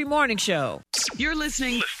Steve Harvey Morning Show. You're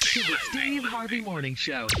listening to the Steve Harvey Morning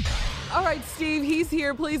Show. All right, Steve, he's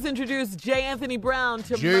here. Please introduce J. Anthony Brown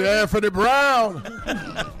to J. Anthony Brown.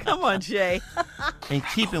 Come on, Jay. In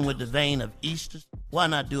keeping with the vein of Easter, why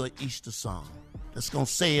not do an Easter song that's going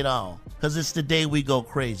to say it all? Because it's the day we go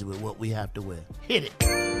crazy with what we have to wear. Hit it. All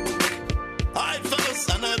right, fellas,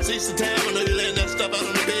 I know it's Easter time. I know you're laying that stuff out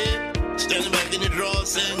on the bed. Standing back in your drawers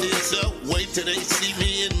saying to yourself, wait till they see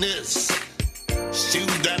me in this.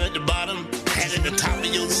 Shoes down at the bottom, hat at the top of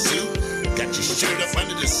your suit. Got your shirt up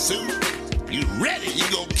under the suit. You ready? You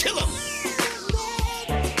gon' kill 'em.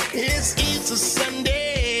 It's Easter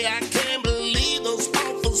Sunday. I can't believe those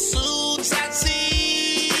awful suits I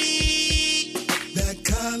see. That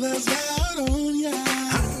color's out on ya.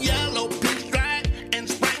 Hot yellow, pinstripe, and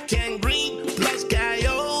Sprite can green, plus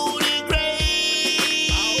coyote gray.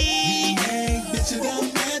 Hey, bitch, you got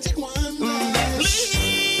magic wonder. That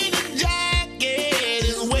bleeding jacket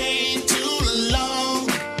is way too long.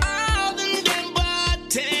 All them damn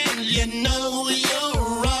buttons, you know you're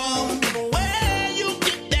wrong. Where you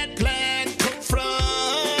get that plaid coat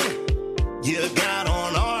from? You got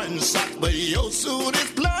on orange socks, but your suit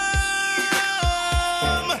is plum.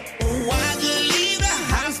 Why'd you leave the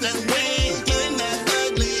house that way in that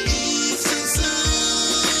ugly Easter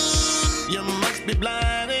suit? You must be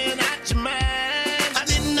blind and out your mind. I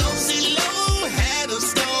didn't know CeeLo had a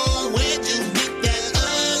store. Where'd you get that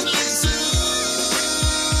ugly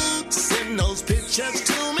suit? Send those pictures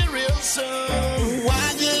to me real soon.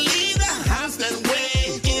 Why'd you leave the house that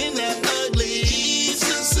way in that ugly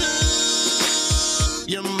Easter suit?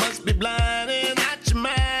 You must be blind and out your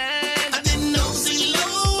mind. I didn't know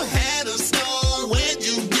CeeLo had a store. Where'd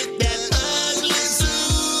you get that ugly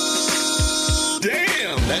suit?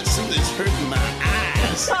 Damn, that suit is hurting my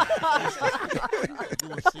eyes. You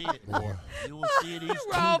will see it. You will see it Easter.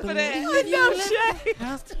 Wrong for that. I know, Shay.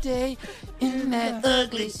 House today in that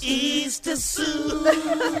Ugly Easter suit.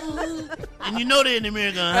 And you know they're in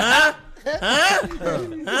America, huh? Huh?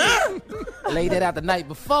 Huh? laid that out the night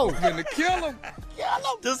before. Gonna kill him.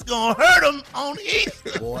 This gonna hurt him on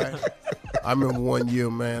Easter. Boy, I remember one year,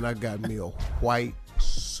 man, I got me a white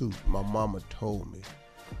suit. My mama told me,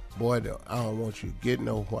 boy, I don't want you to get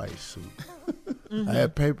no white suit. I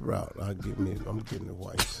had paper out. I'm getting a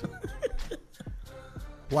white suit.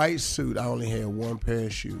 White suit, I only had one pair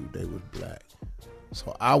of shoes. They was black.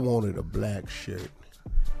 So I wanted a black shirt.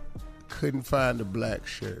 Couldn't find a black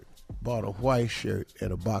shirt. Bought a white shirt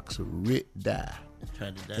and a box of Rit dye.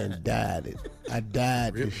 And dyed it. I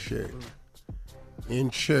dyed the shirt. In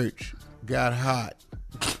church, got hot.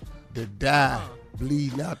 The dye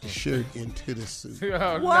bleeding out the shirt into the suit.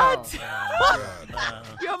 What?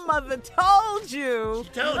 Your mother told you.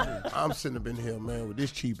 She told you. I'm sitting up in here, man, with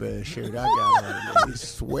this cheap ass shirt I got on. It's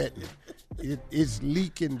sweating. It's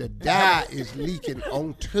leaking. The dye is leaking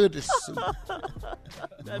onto the suit.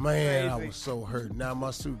 Man, crazy. I was so hurt. Now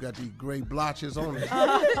my suit got these gray blotches on it.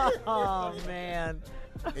 Oh, man.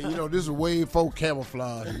 And you know, this is way before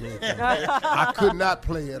camouflage. You know, I could not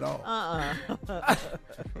play at all.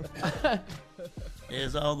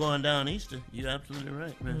 It's all going down Easter. You're absolutely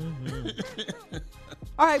right, man. Mm-hmm.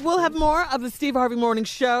 All right, we'll have more of the Steve Harvey Morning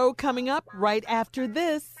Show coming up right after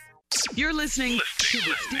this. You're listening to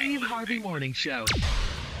the Steve Harvey Morning Show.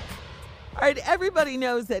 All right, everybody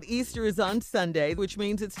knows that Easter is on Sunday, which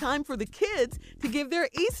means it's time for the kids to give their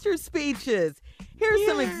Easter speeches. Here's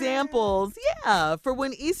some examples, for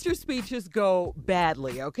when Easter speeches go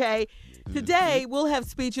badly, okay? Today, we'll have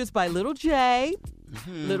speeches by Little J,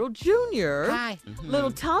 Little Junior,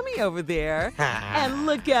 Little Tommy over there, and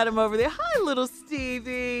look at him over there. Hi, Little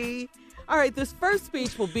Stevie. All right, this first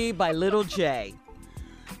speech will be by Little J.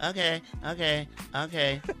 Okay.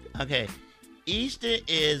 Easter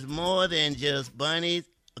is more than just bunnies.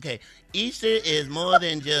 Okay, Easter is more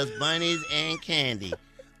than just bunnies and candy.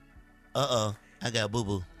 Uh-oh, I got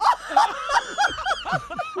boo-boo.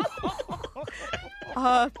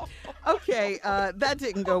 Okay, that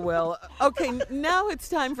didn't go well. Okay, now it's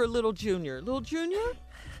time for Little Junior. Little Junior?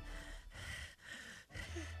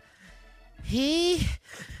 He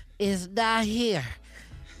is not here.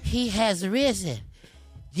 He has risen,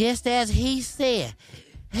 just as he said.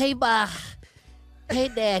 Hey,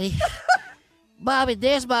 Daddy. Bobby,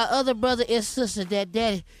 there's my other brother and sister that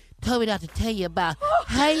Daddy told me not to tell you about.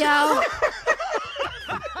 Hey, y'all.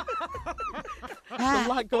 There's a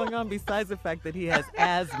lot going on besides the fact that he has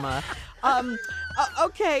asthma.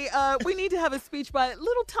 Okay, we need to have a speech by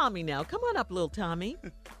Little Tommy now. Come on up, Little Tommy.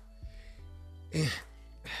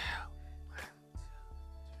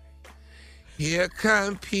 Here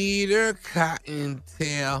come Peter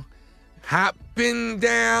Cottontail, hopping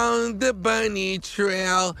down the bunny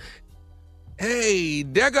trail. Hey,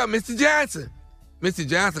 there go Mr. Johnson. Mr.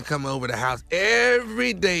 Johnson come over the house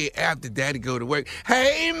every day after Daddy go to work.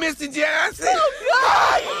 Hey, Mr. Johnson. Oh,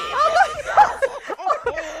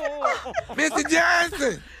 God. Mr.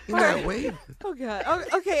 Johnson. He's not waving. Oh, God.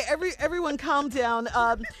 Okay, everyone calm down.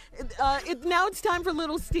 Now it's time for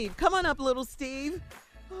Little Steve. Come on up, Little Steve.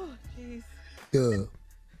 Oh, jeez.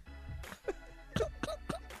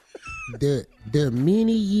 There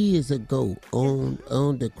many years ago on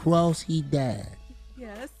the cross he died.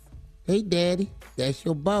 Yes. Hey, Daddy, that's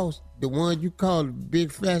your boss, the one you call the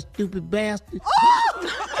big fat stupid bastard.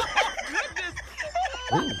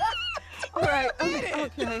 Oh! All right.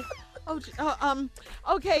 Okay.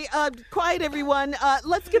 Okay. Quiet, everyone.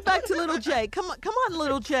 Let's get back to Little J. Come on,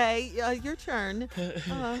 Little J. Your turn.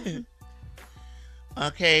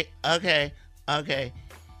 Okay.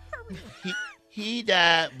 He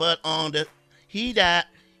died, but on the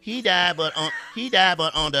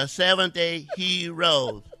seventh day he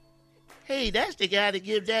rose. Hey, that's the guy that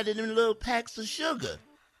give Daddy them little packs of sugar.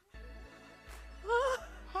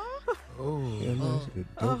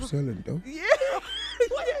 Dope selling dope. Yeah.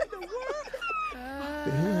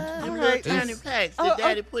 Them little tiny packs that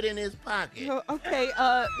Daddy put in his pocket. Okay.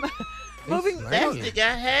 Moving. That's the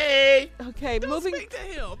guy. Hey. Okay. Moving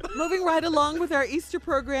right along with our Easter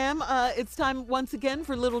program. It's time once again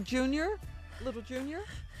for Little Junior. Little Junior.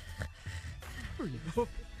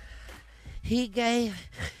 He gave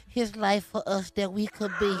his life for us that we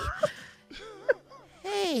could be.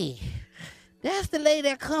 Hey, that's the lady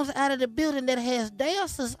that comes out of the building that has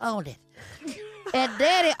dancers on it. And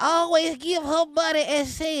Daddy always give her money and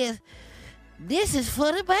says, "This is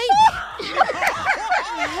for the baby."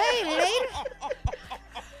 Hey, lady.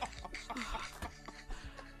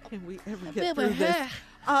 Can we ever get through this?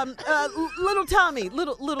 Little Tommy,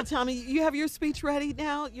 little Tommy, you have your speech ready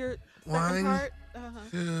now? Your second part?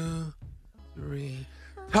 2, 3.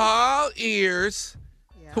 Tall ears,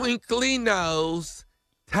 twinkly nose,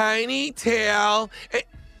 tiny tail.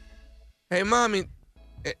 Hey, Mommy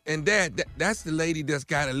and Dad, that's the lady that's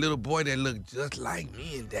got a little boy that look just like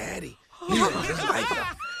me and Daddy. He look just like her.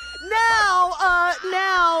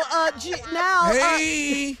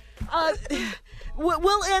 Hey.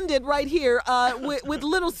 We'll end it right here with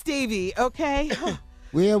Little Stevie, okay?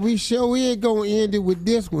 Well, we sure ain't gonna end it with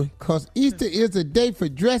this one, cause Easter is a day for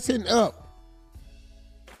dressing up.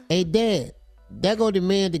 Hey, Dad, there go the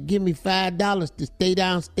man to give me $5 to stay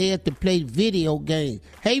downstairs to play video games.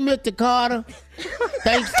 Hey, Mr. Carter,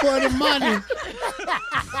 thanks for the money.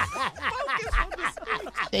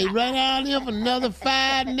 They run out here for another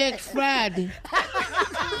 $5 next Friday.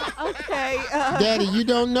 Okay. Daddy, you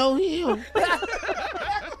don't know him?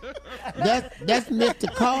 That's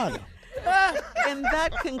Mr. Carter. And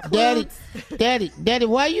that concludes... Daddy,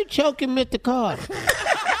 why you choking Mr. Carter?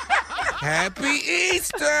 Happy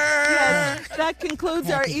Easter! Yes, that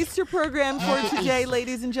concludes our Easter program for today,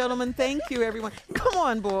 ladies and gentlemen. Thank you, everyone. Come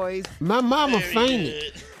on, boys. My mama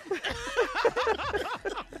fainted.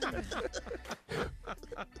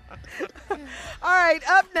 All right,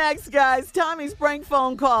 up next, guys, Tommy's prank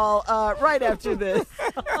phone call right after this.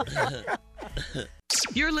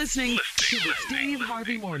 You're listening to the Steve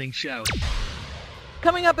Harvey Morning Show.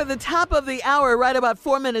 Coming up at the top of the hour, right about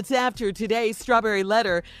 4 minutes after today's Strawberry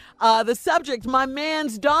Letter, the subject, my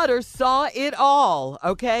man's daughter saw it all.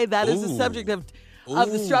 Okay, that is the subject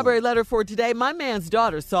of the Strawberry Letter for today. My man's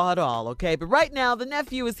daughter saw it all, okay? But right now, the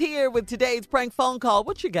nephew is here with today's prank phone call.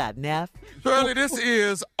 What you got, Neff? Shirley, this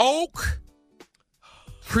is Oak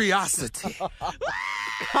Curiosity.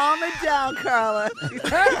 Calm it down, Carla. She's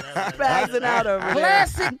spazzing out over there.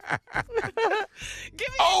 Classic. Give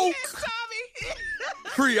me Oak a kiss, Tommy.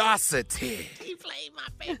 Curiosity. He played my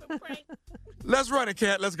favorite prank. Let's run it,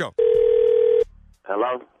 Cat. Let's go.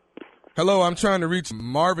 Hello? Hello, I'm trying to reach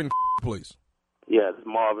Marvin, please. Yeah, this is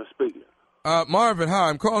Marvin speaking. Marvin, hi.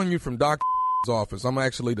 I'm calling you from Doc's office. I'm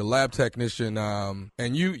actually the lab technician.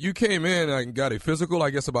 And you came in and got a physical,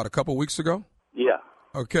 I guess, about a couple weeks ago? Yeah.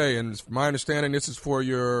 Okay, and it's my understanding this is for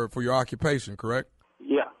your occupation, correct?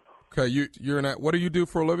 Yeah. Okay, you're in that. What do you do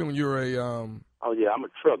for a living when you're a Oh, yeah, I'm a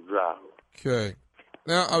truck driver. Okay.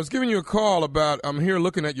 Now, I was giving you a call about, I'm here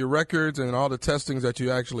looking at your records and all the testings that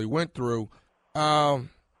you actually went through.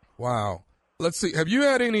 Wow. Let's see. Have you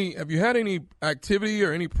had any activity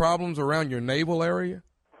or any problems around your navel area?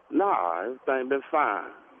 Nah, everything been fine.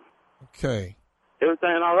 Okay.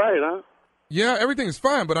 Everything all right, huh? Yeah, everything's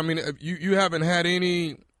fine, but I mean, you haven't had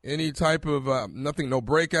any type of nothing, no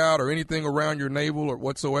breakout or anything around your navel or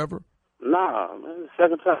whatsoever? Nah, man. The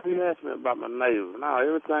second time you asked me about my navel. Nah,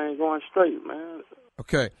 everything going straight, man.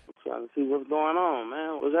 Okay. I'm trying to see what's going on,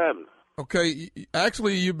 man. What's happening? Okay.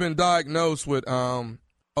 Actually, you've been diagnosed with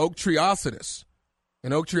Ochreositis.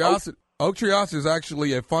 And Ochreositis is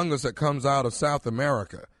actually a fungus that comes out of South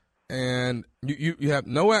America. And you have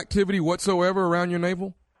no activity whatsoever around your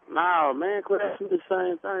navel? Nah, man, quit asking me the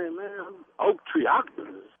same thing, man.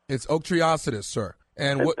 Ochreositis. It's Ochreositis, sir.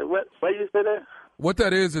 And what you say that? What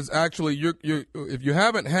that is actually you if you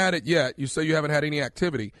haven't had it yet, you say you haven't had any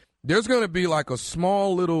activity, there's going to be like a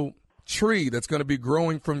small little tree that's going to be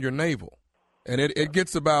growing from your navel. And it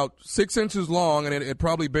gets about 6 inches long, and it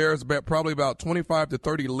probably bears about 25 to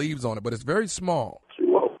 30 leaves on it, but it's very small.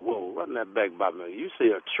 Whoa, run that back by me. You see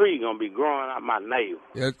a tree going to be growing out my navel.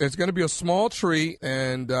 It's going to be a small tree,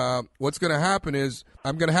 and what's going to happen is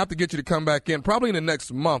I'm going to have to get you to come back in probably in the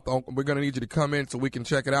next month. We're going to need you to come in so we can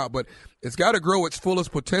check it out, but it's got to grow its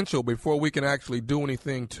fullest potential before we can actually do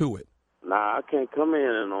anything to it. Nah, I can't come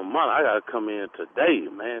in no month. I got to come in today,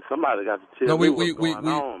 man. Somebody got to tell me what's going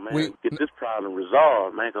on, man. Get this problem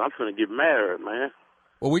resolved, man, because I'm finna get married, man.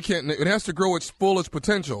 Well, we can't. It has to grow its fullest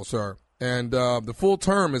potential, sir. And the full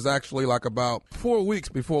term is actually like about 4 weeks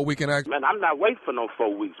before we can actually. Man, I'm not waiting for no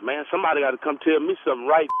 4 weeks, man. Somebody got to come tell me something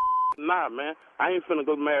right. Nah, man. I ain't finna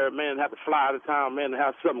go married, man, and have to fly out of town, man, and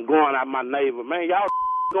have something growing out my navel, man. Y'all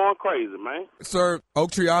going crazy, man. Sir,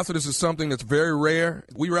 Ochreositis is something that's very rare.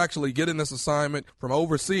 We were actually getting this assignment from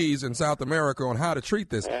overseas in South America on how to treat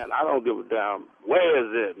this. Man, I don't give a damn. Where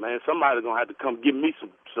is it, man? Somebody's going to have to come give me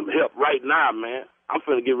some help right now, man. I'm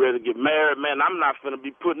finna get ready to get married, man. I'm not finna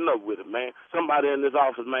be putting up with it, man. Somebody in this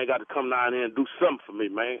office, man, got to come down here and do something for me,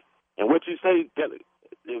 man. And what you say,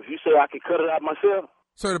 if you say I can cut it out myself?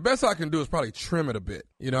 Sir, the best I can do is probably trim it a bit,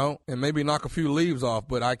 and maybe knock a few leaves off,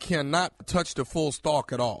 but I cannot touch the full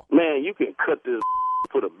stalk at all. Man, you can cut this,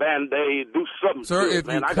 put a Band-Aid, do something sir, to it, if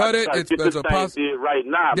man. you cut it, there's a possibility right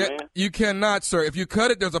now, man. You cannot, sir. If you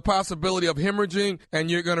cut it, there's a possibility of hemorrhaging,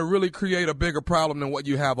 and you're going to really create a bigger problem than what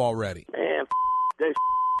you have already. Man, that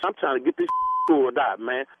I'm trying to get this pulled out,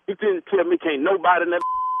 man. You didn't tell me can't nobody in that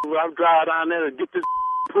I'm driving down there to get this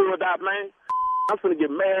pulled out, man. I'm finna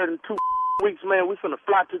get married in 2 weeks, man. We finna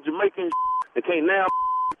fly to Jamaica and can't now.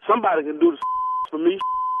 Somebody can do this for me.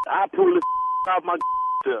 I pull this out my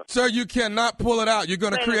self. Sir, you cannot pull it out. You're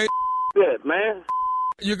going to create that, man.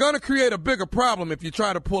 You're going to create a bigger problem if you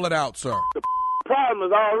try to pull it out, sir. The problem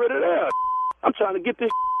is already there. I'm trying to get this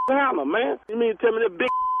hammer, man. You mean to tell me that big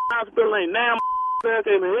hospital ain't now there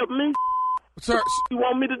can help me? Sir, what you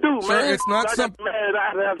want me to do, man? Sir, it's not something. Man,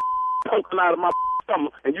 I have poking out of my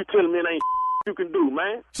stomach, and you telling me it ain't you can do,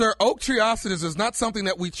 man. Sir, Ochreositis is not something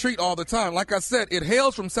that we treat all the time. Like I said, it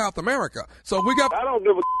hails from South America. So we got. I don't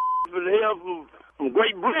give a for the help from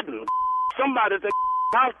Great Britain. Somebody at the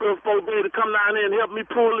hospital folks there to come down there and help me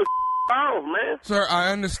pull this off, man. Sir,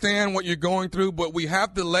 I understand what you're going through, but we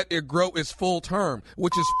have to let it grow its full term,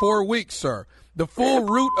 which is 4 weeks, sir. The full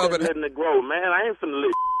root of it. Letting it grow, man. I ain't finna let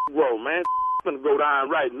it grow, man. Finna go down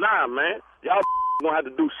right now, man. Y'all gonna have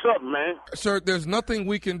to do something, man. Sir, there's nothing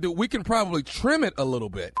we can do. We can probably trim it a little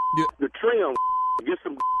bit. The trim, get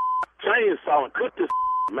some chainsaw and cut this,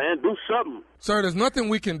 man. Do something. Sir, there's nothing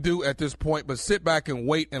we can do at this point but sit back and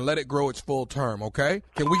wait and let it grow its full term, okay?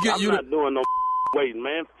 Can we get I'm you not doing no waiting,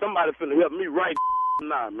 man. Somebody finna help me right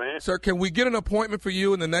now, man. Sir, can we get an appointment for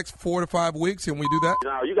you in the next 4 to 5 weeks? Can we do that?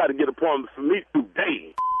 No, you got to get an appointment for me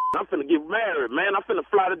today. I'm finna get married, man. I'm finna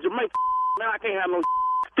fly to Jamaica. Man, I can't have no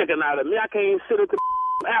sticking out of me. I can't even sit at the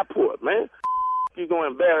airport, man. You gonna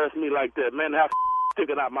embarrass me like that, man? Have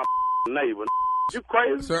sticking out my neighbor. You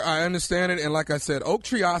crazy? Sir, I understand it, and like I said, oak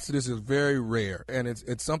treeocetus is very rare, and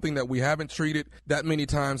it's something that we haven't treated that many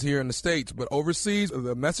times here in the States. But overseas,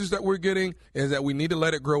 the message that we're getting is that we need to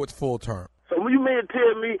let it grow its full term. So you mean to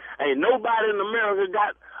tell me ain't nobody in America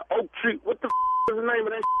got oak tree? What the is the name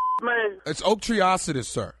of that man? It's oak treeocetus,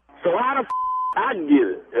 sir. So how the I can get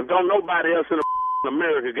it if don't nobody else in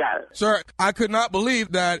America got it? Sir, I could not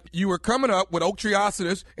believe that you were coming up with oak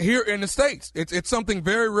treeocetus here in the States. It's something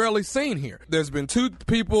very rarely seen here. There's been 2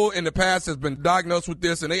 people in the past that's been diagnosed with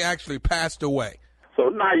this, and they actually passed away. So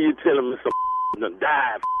now you're telling me some done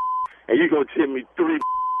died, and you gonna tell me 3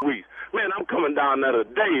 weeks? Man, I'm coming down there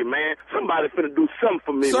today, man. Somebody finna do something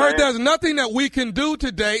for me, Sir, man. there's nothing that we can do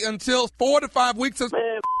today until 4 to 5 weeks.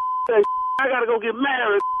 Man, I gotta go get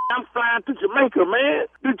married. I'm flying to Jamaica, man.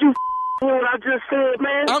 Did you hear what I just said,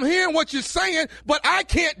 man? I'm hearing what you're saying, but I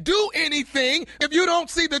can't do anything if you don't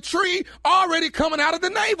see the tree already coming out of the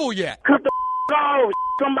navel yet. Cut the off.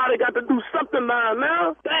 Somebody got to do something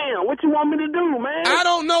now. Damn, what you want me to do, man? I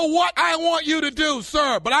don't know what I want you to do,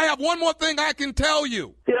 sir, but I have one more thing I can tell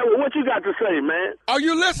you. Yeah, well, what you got to say, man? Are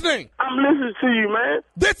you listening? I'm listening to you, man.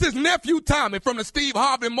 This is Nephew Tommy from the Steve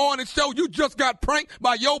Harvey Morning Show. You just got pranked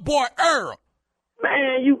by your boy Earl.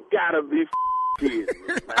 Man, you gotta be kidding me,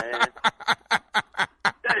 man.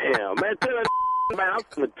 Damn, man, tell that man I'm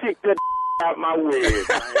gonna kick that out my wig,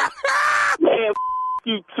 man. Man,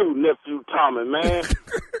 you too, Nephew Tommy, man.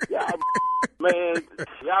 Y'all have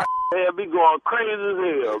me going crazy as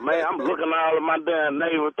hell, man. I'm looking all of my damn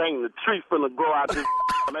neighbor thinking the tree finna grow out this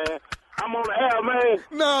man. I'm on the air, man.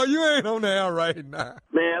 No, you ain't on the air right now.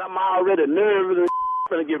 Man, I'm already nervous and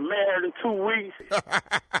finna get married in 2 weeks.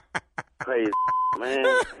 Crazy, man.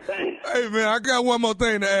 Damn. Hey, man, I got one more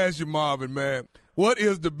thing to ask you, Marvin, man. What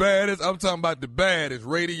is the baddest, I'm talking about the baddest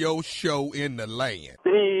radio show in the land?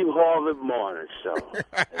 Steve Harvey Morning Show.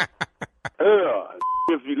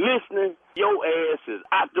 If you're listening, your ass is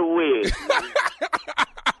out the way.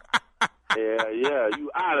 Yeah,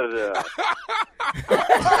 you out of there.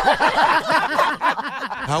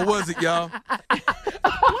 How was it, y'all?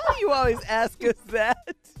 Why do you always ask us that?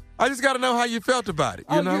 I just got to know how you felt about it.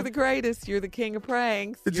 You know? You're the greatest. You're the king of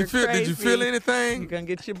pranks. Did you feel anything? You're gonna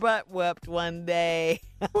get your butt whooped one day.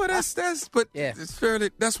 Well, it's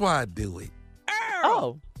fairly. That's why I do it.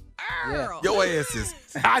 Oh, yeah. Your ass is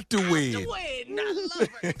out the way.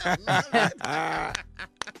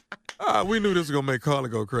 We knew this was gonna make Carla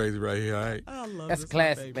go crazy right here. All right. That's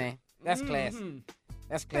classic, man. That's classic.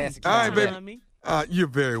 That's classic. All right, baby. You're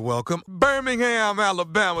very welcome. Birmingham,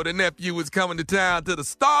 Alabama. The nephew is coming to town to the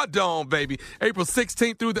Stardome, baby. April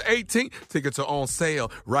 16th through the 18th. Tickets are on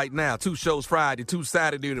sale right now. 2 shows Friday, 2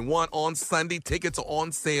 Saturday, and 1 on Sunday. Tickets are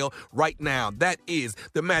on sale right now. That is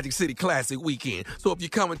the Magic City Classic weekend. So if you're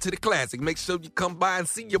coming to the Classic, make sure you come by and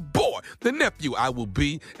see your boy, the nephew. I will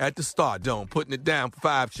be at the Stardome, putting it down for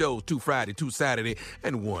 5 shows, 2 Friday, 2 Saturday,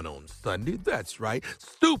 and 1 on Sunday. That's right.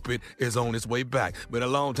 Stupid is on its way back. Been a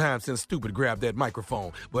long time since Stupid grabbed that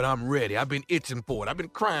microphone, but I'm ready. I've been itching for it. I've been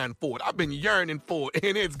crying for it. I've been yearning for it,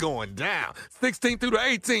 and it's going down. 16th through the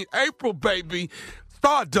 18th, April, baby.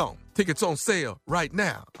 Stardome. Tickets on sale right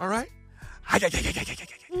now. All right?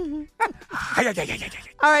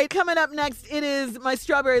 All right, coming up next, it is my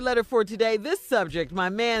strawberry letter for today. This subject, my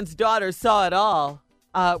man's daughter saw it all.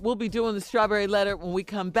 We'll be doing the strawberry letter when we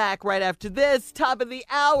come back right after this. Top of the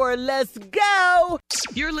hour. Let's go.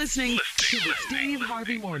 You're listening to the Steve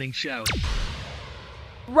Harvey Morning Show.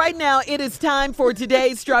 Right now, it is time for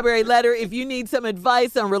today's Strawberry Letter. If you need some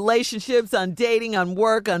advice on relationships, on dating, on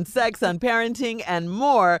work, on sex, on parenting, and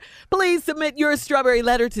more, please submit your Strawberry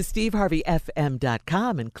Letter to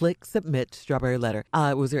steveharveyfm.com and click Submit Strawberry Letter.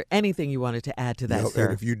 Was there anything you wanted to add to that, sir?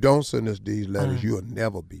 And if you don't send us these letters, you'll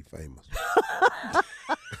never be famous.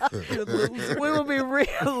 We will be real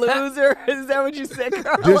losers. Is that what you said,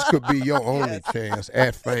 Carla? This could be your only chance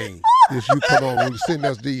at fame. If you come on and send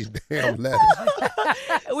us these damn letters.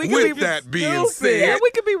 With that being said, yeah,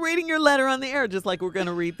 we could be reading your letter on the air just like we're going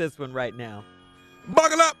to read this one right now.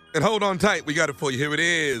 Buckle up and hold on tight. We got it for you. Here it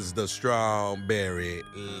is, the Strawberry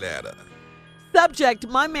Letter. Subject,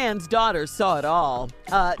 my man's daughter saw it all.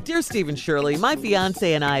 Dear Stephen Shirley, my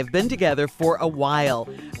fiance and I have been together for a while,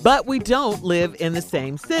 but we don't live in the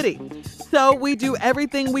same city. So we do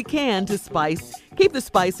everything we can to keep the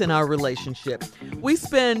spice in our relationship. We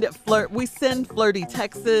send flirty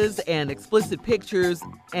texts and explicit pictures,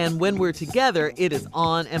 and when we're together, it is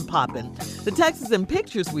on and popping. The texts and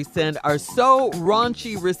pictures we send are so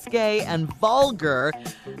raunchy, risque, and vulgar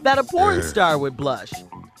that a porn star would blush.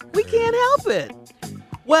 We can't help it.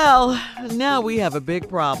 Well, now we have a big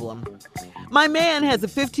problem. My man has a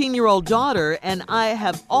 15-year-old daughter, and I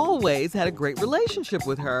have always had a great relationship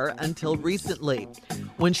with her until recently,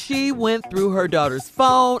 when she went through her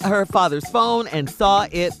father's phone, and saw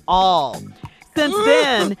it all. Since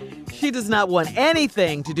then, she does not want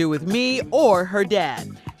anything to do with me or her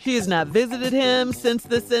dad. She has not visited him since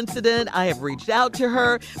this incident. I have reached out to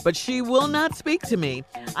her, but she will not speak to me.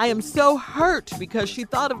 I am so hurt because she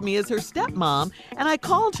thought of me as her stepmom, and I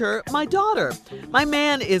called her my daughter. My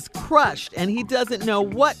man is crushed, and he doesn't know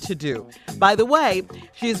what to do. By the way,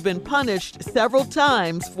 she has been punished several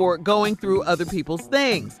times for going through other people's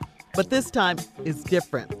things, but this time is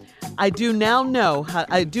different. I do not know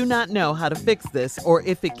how to fix this, or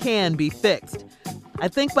if it can be fixed. I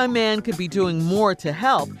think my man could be doing more to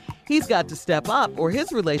help. He's got to step up, or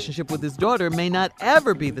his relationship with his daughter may not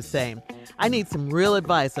ever be the same. I need some real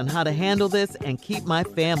advice on how to handle this and keep my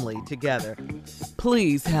family together.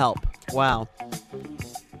 Please help. Wow.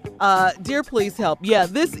 Dear Please Help. Yeah,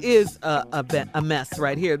 this is a mess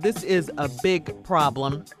right here. This is a big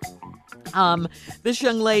problem. This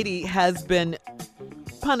young lady has been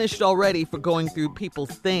punished already for going through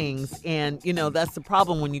people's things. And, that's the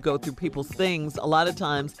problem when you go through people's things. A lot of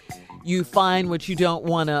times you find what you don't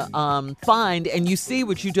want to find, and you see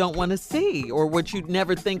what you don't want to see, or what you'd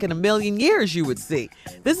never think in a million years you would see.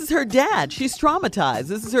 This is her dad. She's traumatized.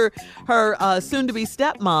 This is her soon-to-be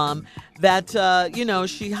stepmom that,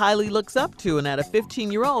 she highly looks up to. And at a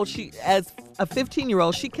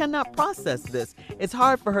 15-year-old, she cannot process this. It's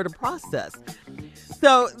hard for her to process.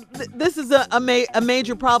 So this is a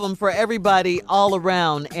major problem for everybody all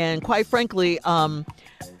around. And quite frankly, I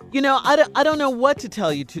don't know what to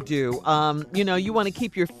tell you to do. You want to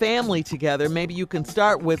keep your family together. Maybe you can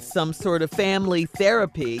start with some sort of family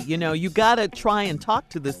therapy. You got to try and talk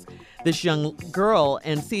to this young girl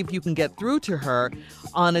and see if you can get through to her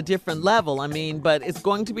on a different level. But it's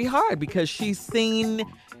going to be hard because she's seen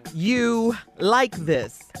you like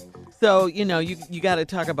this. So, you got to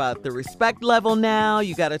talk about the respect level now.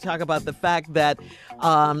 You got to talk about the fact that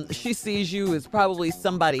she sees you as probably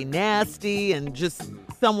somebody nasty and just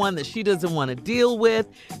someone that she doesn't want to deal with.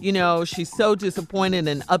 She's so disappointed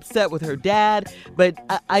and upset with her dad. But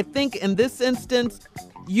I think in this instance,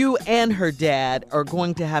 you and her dad are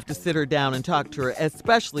going to have to sit her down and talk to her,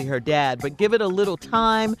 especially her dad. But give it a little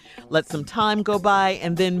time, let some time go by,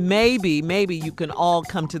 and then maybe you can all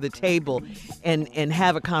come to the table and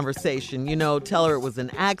have a conversation. Tell her it was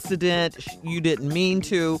an accident, you didn't mean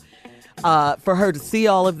to, for her to see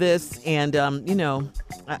all of this. And,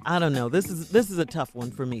 I don't know. This is a tough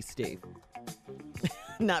one for me, Steve.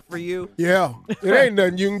 Not for you? Yeah, it ain't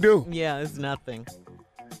nothing you can do. Yeah, it's nothing.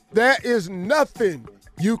 There is nothing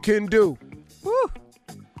you can do. Woo.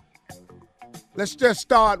 Let's just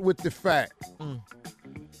start with the fact.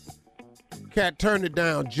 Cat, turn it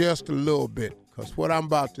down just a little bit, because what I'm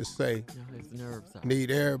about to say his nerves are.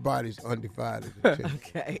 Need everybody's undivided attention.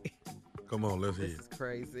 Okay. Come on, let's hear it. This is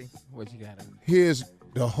crazy. What you got? Here's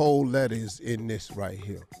the whole letters in this right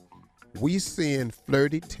here. We send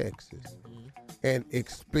flirty texts and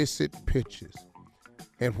explicit pictures,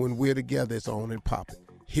 and when we're together, it's on and popping.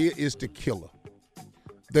 Here is the killer.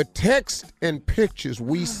 The text and pictures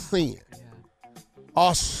we send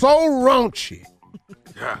are so raunchy,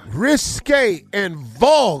 risque, and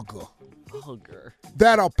vulgar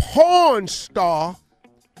that a porn star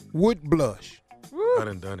would blush.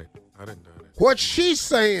 I done it. What she's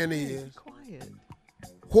saying is,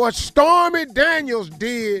 what Stormy Daniels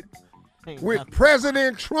did with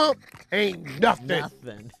President Trump ain't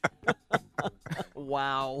nothing.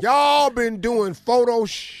 Wow. Y'all been doing photo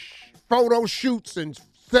shoots and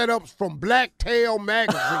setups from Blacktail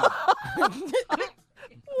magazine.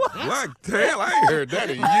 Blacktail? I ain't heard that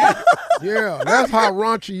in years. Yeah, that's how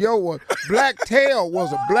raunchy yo was. Blacktail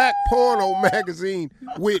was a black porno magazine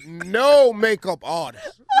with no makeup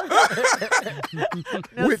artist.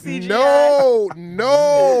 With no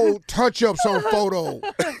touch-ups on photos.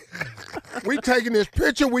 We taking this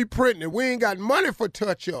picture, we printing it. We ain't got money for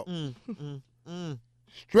touch-up.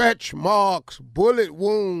 Stretch marks, bullet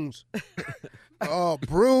wounds,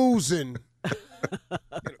 bruising,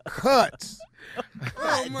 cuts,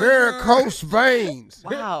 varicose veins.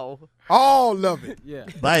 Wow. All of it. Yeah.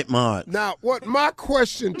 Bite marks. Now, what my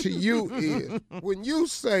question to you is, when you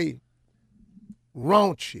say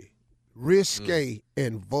raunchy, risque,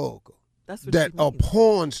 and vulgar, that a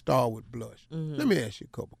porn star would blush, let me ask you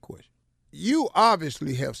a couple questions. You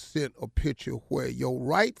obviously have sent a picture where your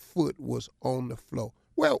right foot was on the floor.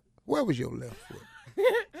 Well, where was your left foot?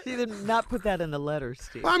 She did not put that in the letter,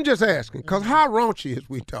 Steve. I'm just asking, because how raunchy is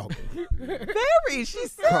we talking? Very. She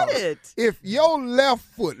said it. If your left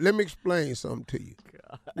foot, let me explain something to you,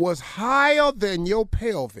 was higher than your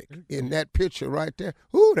pelvic in that picture right there,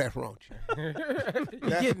 ooh, that's raunchy.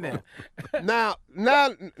 You're getting there. Now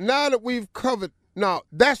that we've covered, now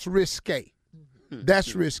that's risque.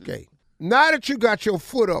 That's risque. Now that you got your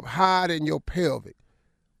foot up higher than your pelvic,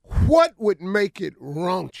 what would make it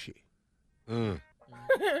raunchy?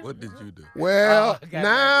 What did you do? Well,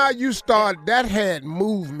 now you start, that had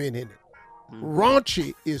movement in it.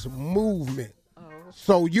 Raunchy is movement.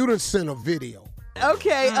 So you done sent a video.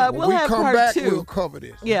 Okay, we'll we have come part back, 2. we'll cover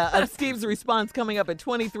this. Yeah, Steve's response coming up at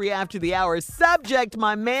 23 after the hour. Subject,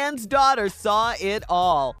 my man's daughter saw it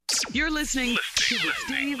all. You're listening to the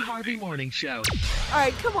Steve Harvey Morning Show. All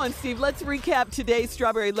right, come on, Steve. Let's recap today's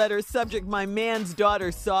Strawberry Letter. Subject, my man's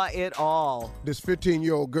daughter saw it all. This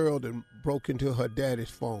 15-year-old girl that broke into her daddy's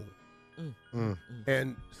phone.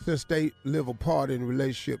 And since they live apart in a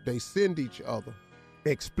relationship, they send each other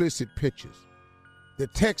explicit pictures. The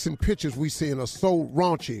texts and pictures we send are so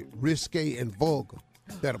raunchy, risque, and vulgar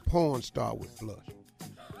that a porn star would blush.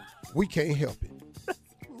 We can't help it.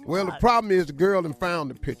 Well, the problem is the girl done found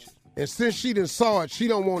the pictures. And since she done saw it, she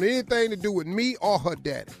don't want anything to do with me or her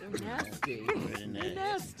daddy. Nasty.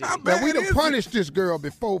 Now, we done punished this girl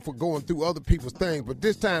before for going through other people's things, but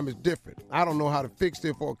this time it's different. I don't know how to fix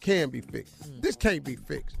it or it can be fixed. This can't be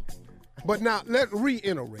fixed. But now, let's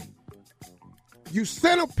reiterate. You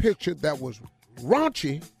sent a picture that was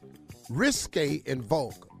raunchy, risque, and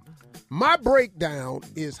vulgar. My breakdown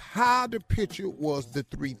is how the picture was the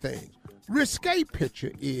 3 things. Risque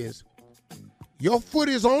picture is your foot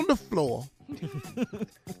is on the floor,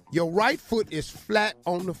 your right foot is flat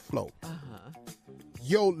on the floor.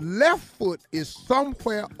 Your left foot is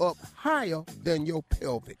somewhere up higher than your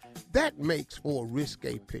pelvic. That makes for a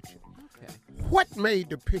risque picture. Okay. What made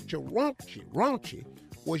the picture raunchy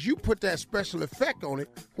was you put that special effect on it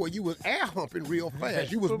where you was air humping real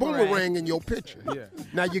fast. You was boomeranging your picture. Yeah.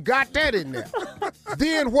 Now you got that in there.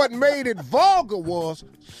 Then what made it vulgar was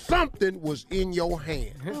something was in your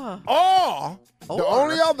hand. Or the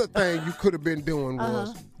only other thing you could have been doing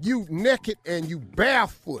was you naked and you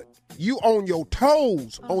barefoot. You on your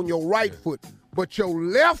toes on your right foot, but your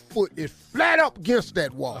left foot is flat up against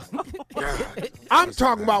that wall. I'm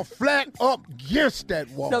talking about flat up against that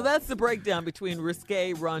wall. So that's the breakdown between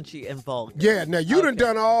risque, raunchy, and vulgar. Yeah, now you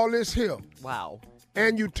done all this here. Wow.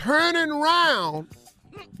 And you turning around,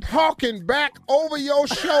 talking back over your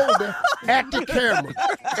shoulder at the camera.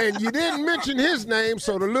 And you didn't mention his name,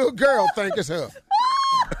 so the little girl think it's her.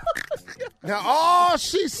 Now all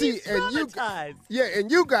she see, and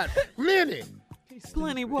you got plenty.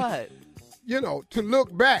 Plenty what? You know, to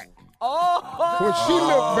look back. Oh. When she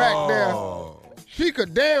looked back there, she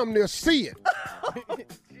could damn near see it.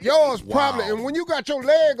 Yours probably, and when you got your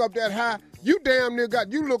leg up that high, you damn near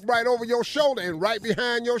you look right over your shoulder and right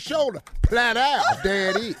behind your shoulder. Plat out, there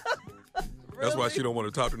it is. That's why she don't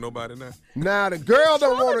want to talk to nobody now. Now the girl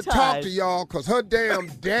don't want to talk to y'all because her damn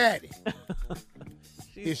daddy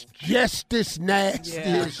is just as nasty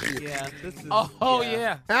as shit. Yeah, this is,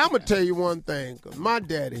 yeah. And I'm going to tell you one thing, because my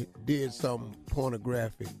daddy did something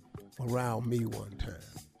pornographic around me one time.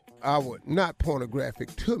 Not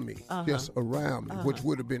pornographic to me, just around me, which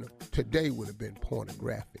would have been, today would have been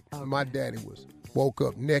pornographic. Okay. My daddy woke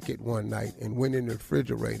up naked one night and went in the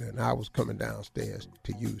refrigerator, and I was coming downstairs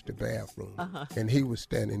to use the bathroom. And he was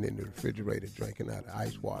standing in the refrigerator drinking out of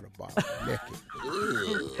ice water bottle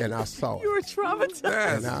naked. And I saw it. You were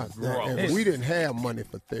traumatized. And we didn't have money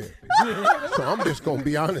for therapy. So I'm just going to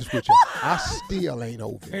be honest with you. I still ain't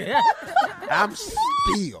over it. I'm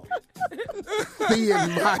still seeing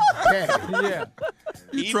my daddy. Yeah.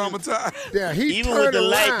 He traumatized. Yeah, he even turned with the around.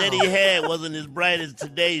 light that he had wasn't as bright as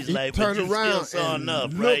today's light, but you still saw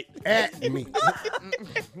enough, right? At me.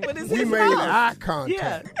 What is We his made house? eye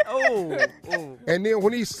contact. Yeah. Oh. And then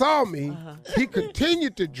when he saw me, he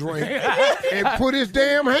continued to drink and put his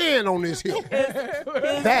damn hand on his hip.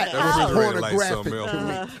 That was pornographic to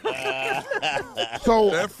me. So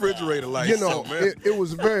that refrigerator light, you know, it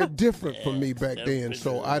was very different for me back then,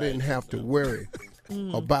 so I didn't have to worry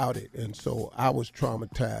about it. And so I was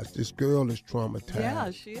traumatized. This girl is traumatized. Yeah,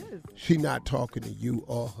 she is. She not talking to you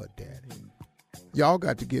or her daddy. Y'all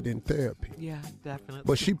got to get in therapy. Yeah, definitely.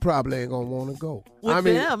 But she probably ain't going to want to go. With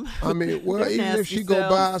them. Well, Their even if nasty she go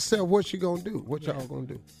selves. by herself, what she going to do? What y'all going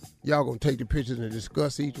to do? Y'all going to take the pictures and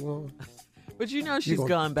discuss each one? But you know You she's gonna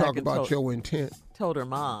gone back talk and about your intent. told her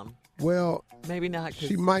mom. Well, maybe not.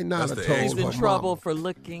 she might not have told She's in her trouble mama. for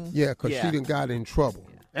looking. Yeah, because she done got in trouble.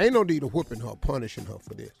 Ain't no need of whipping her, punishing her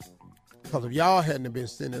for this. Because if y'all hadn't been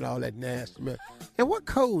sending all that nasty mess. And what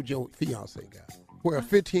code your fiance got? Where a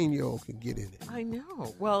 15-year-old can get in it. I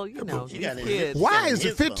know. Well, you know, these kids. Why is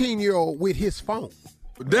a 15-year-old with his phone?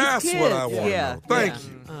 That's what I want to Yeah, know. Thank yeah.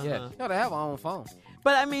 you. Yeah, you gotta have our own phone.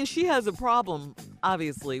 But I mean, she has a problem,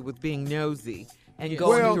 obviously, with being nosy and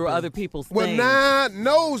going through other people's things. Well, now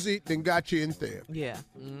nosy then got you in therapy. Yeah,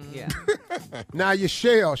 yeah. Now you're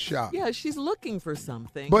shell shocked. Yeah, she's looking for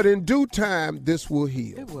something. But in due time, this will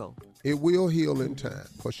heal. It will. It will heal in time.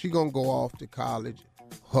 Because she's going to go off to college.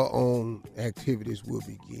 Her own activities will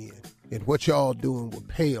begin. And what y'all doing will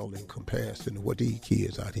pale in comparison to what these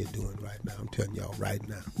kids out here doing right now. I'm telling y'all right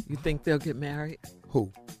now. You think they'll get married?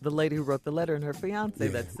 Who? The lady who wrote the letter and her fiance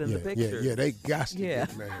that's in the picture. Yeah, they got to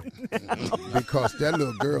get married. Because that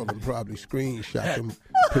little girl can probably screenshot them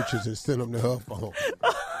pictures and send them to her phone.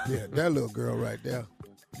 Yeah, that little girl right there.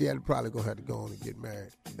 Yeah, they're probably going to have to go on and get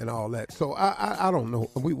married and all that. So I don't know.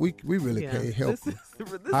 We really can't help you.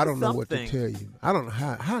 I don't know what to tell you. I don't know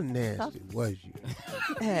how nasty was you.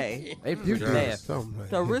 Hey, you did something like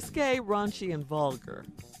so that. risque, raunchy, and vulgar.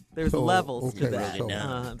 There's So, levels to okay, that.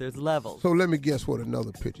 so- There's levels. So let me guess what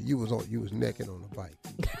another picture. You was naked on a bike.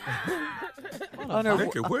 On her,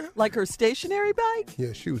 Naked where? like her stationary bike?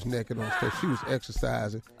 Yeah, she was naked on stage. She was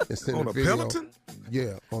exercising and sending On a video. Peloton?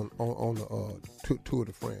 Yeah, on the Tour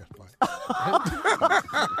de France bike.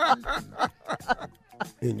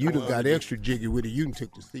 And you done got extra jiggy with it. You done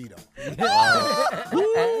took the seat off.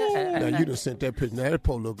 Now you done sent that picture. Now that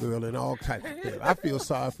poor little girl in all types of things. I feel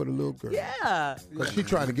sorry for the little girl. Yeah. Because she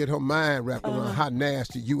trying to get her mind wrapped around how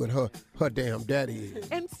nasty you and her damn daddy is.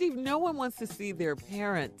 And Steve, no one wants to see their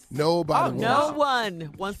parents. Nobody wants No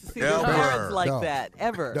one wants to see their Ever. parents like Dog. that,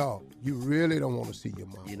 ever. Dog, you really don't want to see your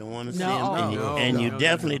mom. You don't want to No. see him, No. and you No.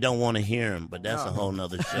 definitely don't want to hear him, but that's a whole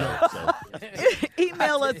nother show. So.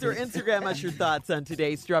 Email us or Instagram us your thoughts on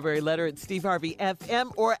today's Strawberry Letter at Steve Harvey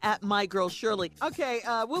FM or at My Girl Shirley. Okay,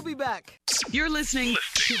 we'll be back. You're listening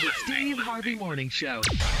to the Steve Harvey Morning Show.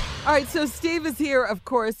 All right, so Steve is here, of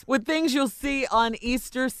course, with things you'll see on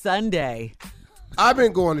Easter Sunday. I've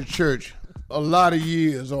been going to church a lot of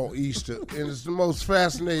years on Easter, and it's the most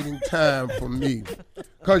fascinating time for me.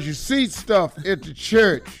 Because you see stuff at the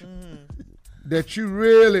church that you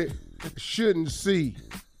really shouldn't see.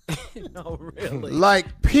 No, really.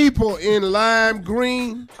 Like people in lime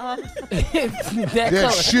green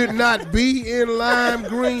that should not be in lime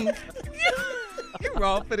green. You're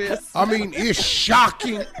wrong for this. I mean, it's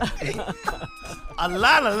shocking. A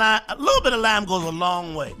lot of lime, a little bit of lime goes a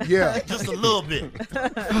long way. Yeah. Just a little bit.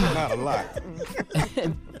 Not a lot.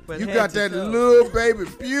 You got that little baby,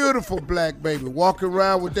 beautiful black baby, walking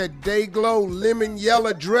around with that Day-Glow lemon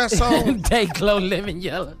yellow dress on. Day-Glow lemon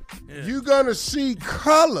yellow. You're going to see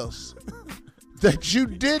colors that you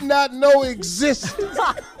did not know existed.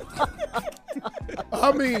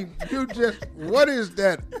 I mean, what is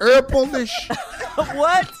that, purplish?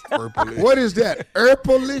 What? What is that,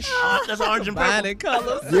 purplish? That's orange and purple.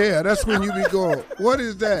 Colors. Yeah, that's when you be going, what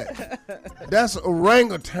is that? That's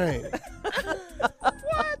orangutan.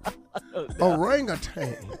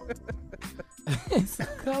 Orangutan.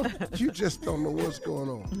 You just don't know what's going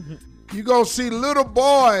on. You're going to see little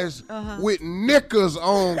boys with knickers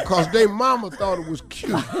on because their mama thought it was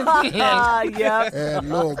cute. Yep. And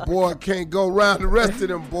little boy can't go around the rest of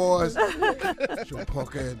them boys. What your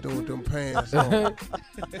punk ass doing with them pants on?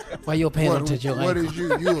 Why your pants don't touch your What ankle? is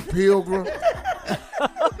you? You a pilgrim?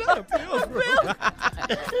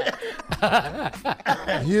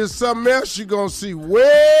 Here's something else you're going to see.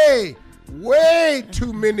 Way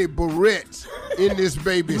too many barrettes in this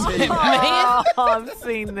baby's head. Oh, I've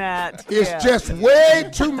seen that. It's Yeah. just way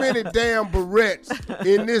too many damn barrettes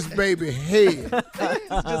in this baby head.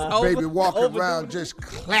 Baby walking around just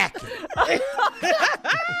clacking.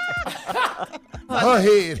 Her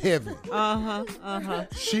head heavy.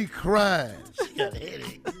 She crying. She got a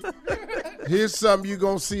headache. Here's something you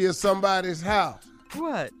gonna see at somebody's house.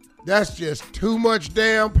 What? That's just too much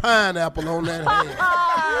damn pineapple on that head.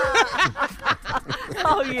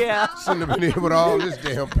 Oh, yeah. Shouldn't have been here with all this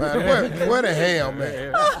damn pineapple. Where the ham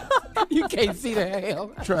at? You can't see the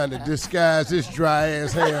ham. Trying to disguise this dry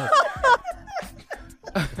ass ham.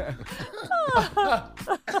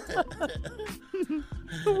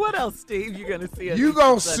 What else, Steve, you going to see? You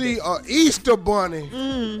gonna see a Easter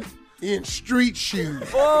bunny in street shoes.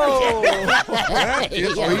 Oh.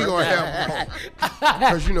 So he gonna have,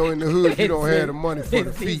 because you know in the hood you don't have the money for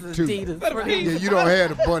the feet too. Yeah, you don't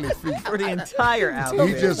have the bunny feet. For the entire outfit.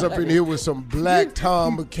 He just up in here with some black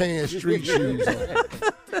Tom McCann street shoes on.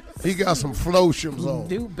 He got some Flotiums on.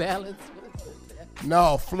 New Balance.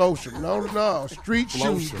 No, Flosham. No. Street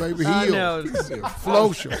shoes, baby. No.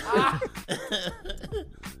 Flosham.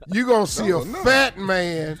 You gonna see a fat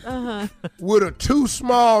man with a too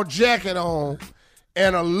small jacket on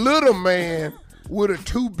and a little man with a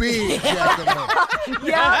too big jacket on.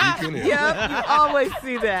 Yeah, you always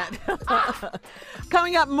see that.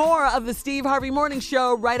 Coming up, more of the Steve Harvey Morning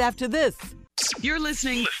Show right after this. You're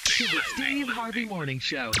listening to the Steve Harvey Morning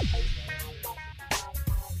Show.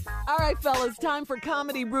 All right, fellas, time for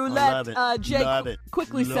Comedy Roulette. Jake,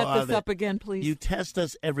 quickly set this up again, please. You test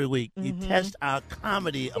us every week. You test our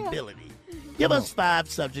comedy ability. Give us 5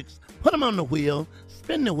 subjects. Put them on the wheel.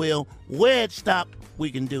 Spin the wheel. Where it stopped, we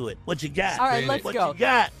can do it. What you got? All right, let's go. What you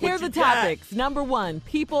got? Here are the topics. Number 1,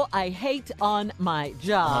 people I hate on my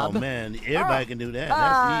job. Oh, man. Everybody can do that.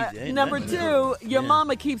 That's easy. Number 2, your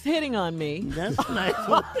mama keeps hitting on me. That's a nice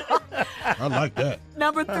one. I like that.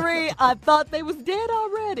 Number 3, I thought they was dead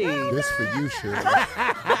already. This for you, Shirley.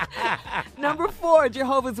 Number 4,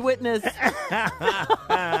 Jehovah's Witness.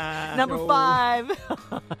 Number 5,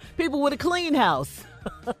 people with a clean house.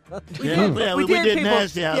 We did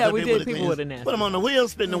nasty house. Yeah, we did people with a nasty. Put them on the wheel,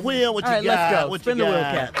 spin the wheel. What you got? Let's go. What Spin you the wheel,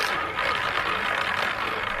 got?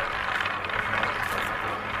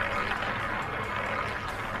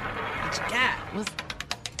 Cat. What you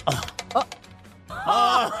got?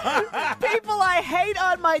 People I hate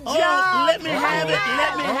on my job. Let me have it.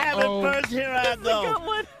 Let me have it first. Here I go. Good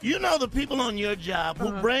one. You know the people on your job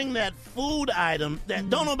who bring that food item that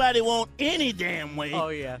don't nobody want any damn way. Oh,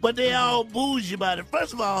 yeah. But they all bougie about it.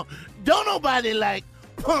 First of all, don't nobody like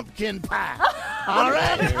pumpkin pie. All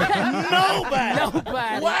right? Nobody.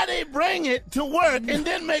 Why they bring it to work and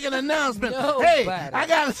then make an announcement? Hey, I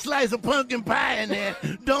got a slice of pumpkin pie in there.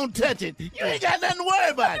 Don't touch it. You ain't got nothing to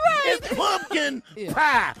worry about. It's pumpkin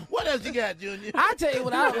pie. What else you got, Junior? I tell you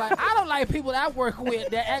what I don't like. I don't like people that I work with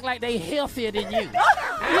that act like they healthier than you.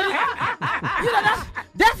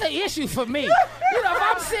 That's an issue for me. If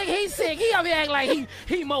I'm sick, he's sick. He ought to act like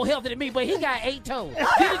he more healthy than me, but he got 8 toes.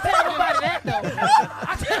 Didn't tell nobody that though.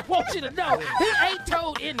 I just want you to know he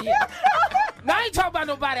 8-toed in here. Now I ain't talking about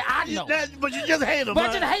nobody I know. But you just hate them. But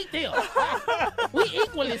I just hate them. We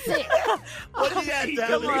equally sick. What you got,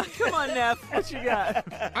 Tommy? Come on, Neff. What you got?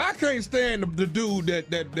 I can't stand the dude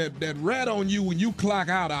that rat on you when you clock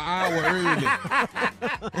out an hour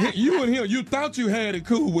early. You and him, you thought you had it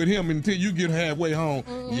cool with him until you get halfway home.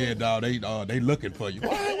 Yeah, dog, they looking for you.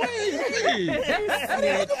 Wait. They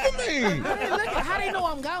looking for me. How they know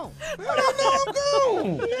I'm gone?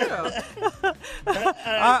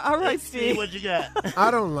 All right, Steve. What you got?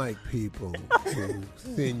 I don't like people who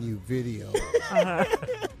send you videos,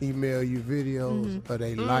 email you videos of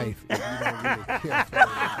their life, and you don't really care for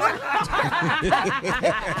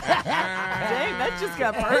Dang, that just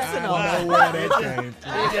got personal. It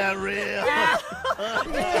got real.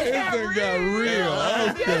 It got real.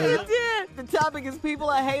 Yeah, it did. The topic is people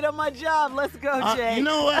I hate on my job. Let's go, Jay. You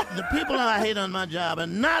know what? The people I hate on my job,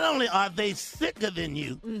 and not only are they sicker than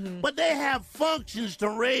you, but they have functions to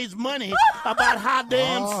raise money about how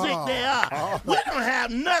damn sick they are. We don't have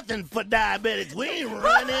nothing for diabetics. We ain't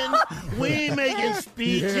running. We ain't making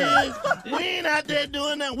speeches. We ain't out there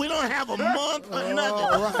doing that. We don't have a month or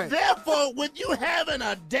nothing. Right. Therefore, with you having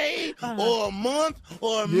a day or a month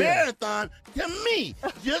or a marathon, to me,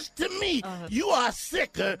 just to me, you are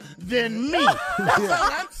sicker than me. That's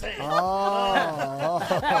all I'm saying.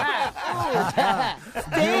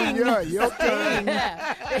 Sting. Your turn.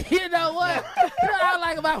 You know what? You know what I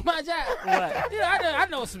like about my job? What? I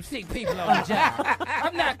know some sick people on the job.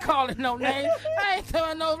 I'm not calling no names. I ain't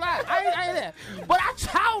telling no lie. I ain't that. But I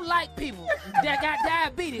don't like people that got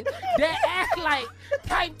diabetes that act like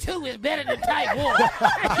type 2 is better than type 1.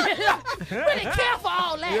 Really care for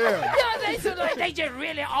all that. Yeah. They feel like they just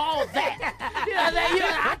really all that.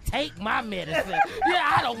 I take my medicine.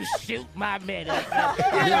 I don't shoot my medicine.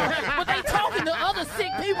 But they talking to other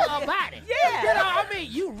sick people about it. Yeah.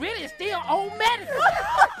 You really still on medicine.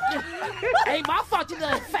 Ain't my fault you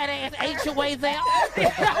little fat ass ate your ways out.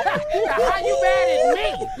 How you mad at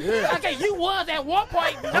me? Yeah. Okay, you was at one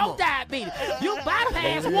point no diabetes. You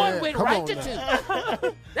bypassed one went right to 2.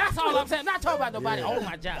 That's all I'm saying. I'm not talking about nobody on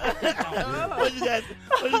my job. What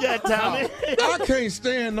you got, Tommy? I can't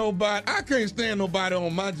stand nobody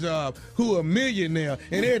on my job who a millionaire,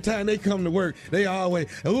 and every time they come to work, they always,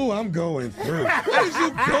 I'm going through. What is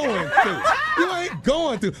you going through? You ain't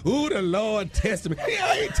going through. The Lord tested me. He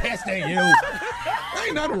ain't testing you.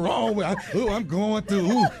 Ain't nothing wrong with I'm going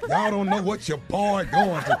through. Ooh, y'all don't know what your boy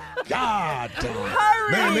going through. God damn.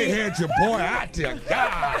 Hurry. Man, they had your boy out there.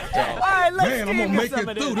 God damn. All right, let's man, I'm dig going to make some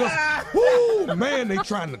it of through this. this. Woo, man, they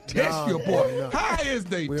trying to test No, your boy. no. How is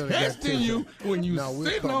they We'll testing get you when you No, we'll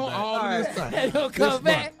sitting come on back. all of this They thing? don't come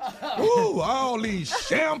back. Ooh, all these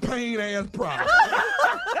champagne-ass problems.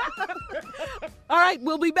 All right,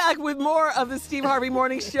 we'll be back with more of the Steve Harvey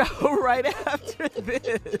Morning Show right after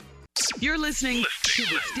this. You're listening to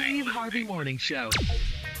the Steve Harvey Morning Show.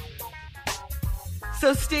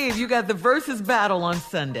 So, Steve, you got the Verzuz battle on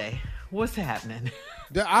Sunday. What's happening?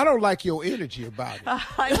 I don't like your energy about it.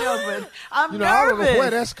 I know, but I'm nervous. I don't know where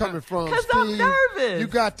that's coming from, Because Steve. I'm nervous. You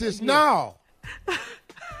got this now.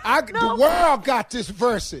 The world got this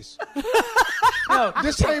Verzuz. No,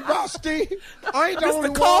 this ain't about Steve. I ain't the it's only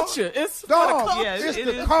the one. culture. It's Dog, for the culture. Yeah, it's it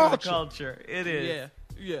the is culture. for the culture. It is.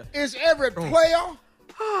 Yeah. It's every player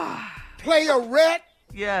rat,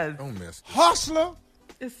 Yes. Don't mess. hustler,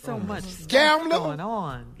 It's so much stuff Gambler. going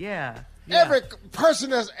on. Yeah. every person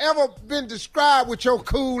that's ever been described with your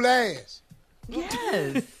cool ass.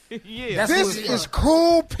 Yes. Yeah. This is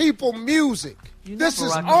cool people music. You know This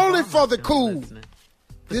is Barack only Obama's for the gonna be cool. listening.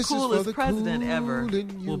 The This is for coolest the president cool ever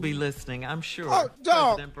in you. will be listening, I'm sure. Oh,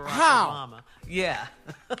 dog, President Barack how? Obama. Yeah.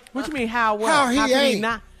 What you mean, how well? How he could ain't?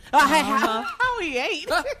 not? How he ain't?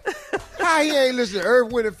 How he ain't listening to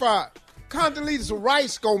Earth, Wind, and Fire? Condoleezza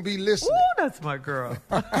Rice gonna be listening. Ooh, that's my girl.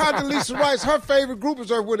 Condoleezza Rice, her favorite group is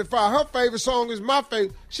Earth, Wind, and Fire. Her favorite song is my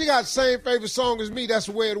favorite. She got the same favorite song as me. That's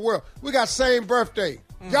the way of the world. We got same birthday.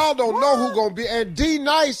 Y'all don't know who gonna be. And D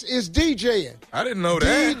Nice is DJing. I didn't know D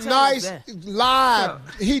that. Nice live.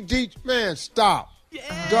 Man, stop.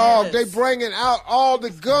 Dog, they bringing out all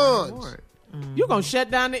the guns. You gonna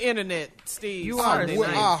shut down the internet, Steve? You are. Sunday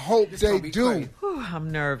night. I hope they do. Whew,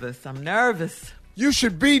 I'm nervous. You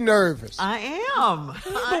should be nervous. I am.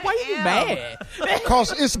 But why you mad?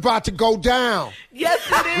 Because it's about to go down. Yes,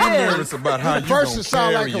 it is. I'm nervous about how you First gonna it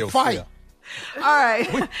sound carry like a yourself. fight. All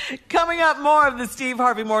right. Coming up, more of the Steve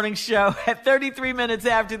Harvey Morning Show at 33 minutes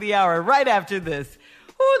after the hour, right after this.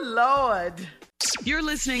 Oh, Lord. You're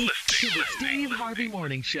listening to the Steve Harvey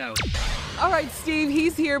Morning Show. All right, Steve,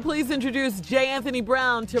 he's here. Please introduce J. Anthony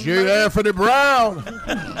Brown to J. Anthony Brown.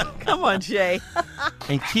 Come on, Jay.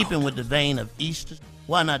 In keeping with the vein of Easter,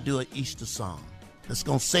 why not do an Easter song that's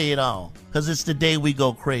going to say it all? Because it's the day we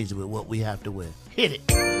go crazy with what we have to wear. Hit it.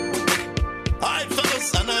 All right,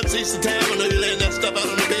 fellas, I know it's Easter time. I know you're laying that stuff out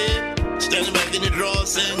on the bed. Standing back in your drawers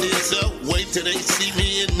saying to yourself, wait till they see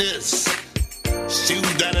me in this. Shoes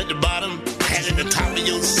down at the bottom, hat at the top of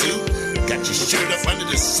your suit. Got your shirt up under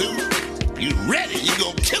the suit. You ready, you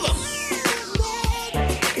gon' kill 'em.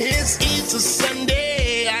 It's Easter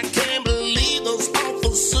Sunday, I can't believe those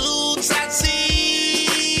awful suits I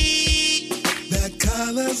see. That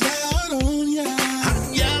color's out on ya.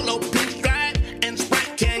 Hot yellow, pinstripe, and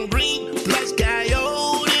Sprite can green, plus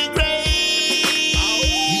coyote gray.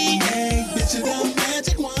 Hey, bitch, you the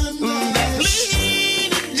magic wonder. That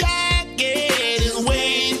bleeding jacket is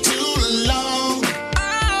way too long.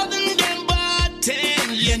 All them damn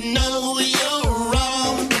bartenders, you know you're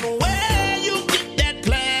wrong. Where you get that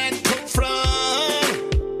plaid coat from?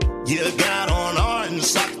 You got on orange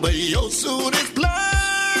socks, but your suit is plum.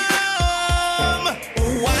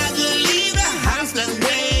 Why'd you leave the house that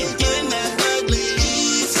way in that ugly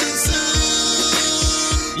Easter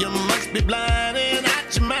suit? You must be blind and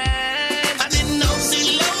out your mind. I didn't know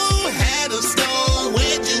CeeLo had a store.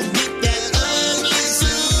 Where'd you get that ugly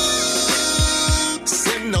suit?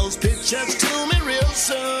 Send those pictures to me real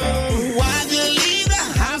soon. Why'd you leave the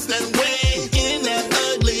house that way in that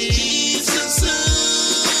ugly Easter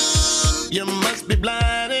suit? You must be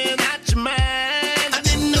blind and out your mind. I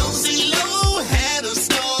didn't know CeeLo had a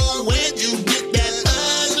store. Where'd you get that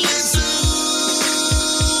ugly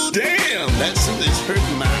suit? Damn, that suit is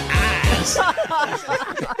hurting my eyes.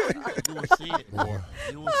 You will see it.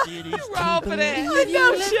 You will see it Easter. Wrong for that. I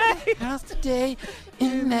know, Shay. House today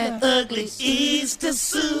in that ugly Easter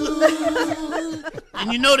suit.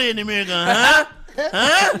 And you know they're in the mirror going, huh?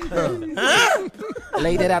 Huh? Huh?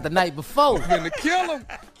 Laid that out the night before. Finna kill him.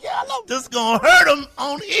 This gonna hurt them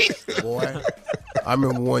on Easter. Boy, I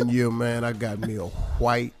remember one year, man, I got me a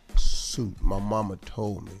white suit. My mama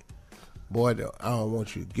told me, boy, I don't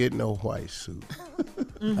want you to get no white suit.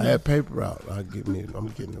 I had paper out. I'm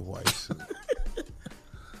getting a white suit.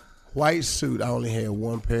 White suit, I only had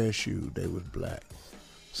one pair of shoes. They was black.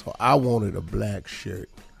 So I wanted a black shirt.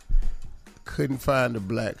 Couldn't find a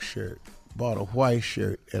black shirt. Bought a white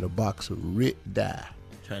shirt and a box of Rit dye.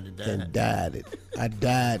 Tried to die. And dyed it. I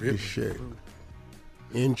dyed the shirt.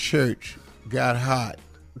 In church, got hot.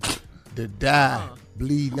 the dye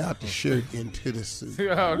bleeding out the shirt into the suit.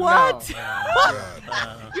 What?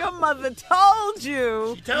 Your mother told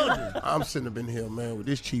you. She told you. I'm sitting up in here, man, with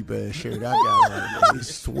this cheap-ass shirt I got on. Man.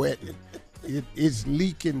 It's sweating. It's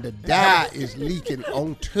leaking. The dye is leaking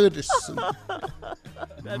onto the suit.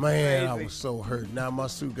 Man, crazy. I was so hurt. Now my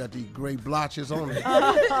suit got these gray blotches on it.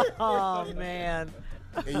 Oh, man.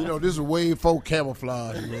 And you know, this is way before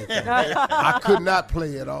camouflage. I could not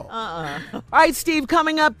play at all. All right, Steve,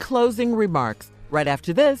 coming up, closing remarks right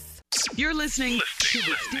after this. You're listening to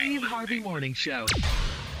the Steve Harvey Morning Show.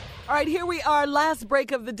 All right, here we are, last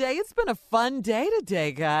break of the day. It's been a fun day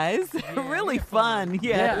today, guys. Really fun, yes.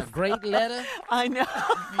 Yeah, great letter. I know.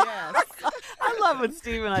 Yes. I love when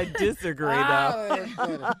Steve and I disagree,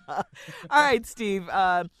 though. All right, Steve,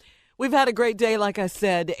 we've had a great day, like I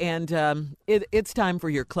said, and it's time for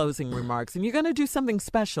your closing remarks, and you're going to do something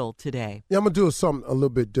special today. Yeah, I'm going to do something a little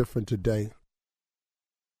bit different today.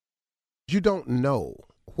 You don't know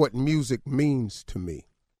what music means to me.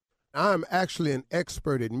 I'm actually an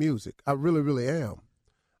expert in music. I really, really am.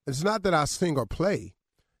 It's not that I sing or play.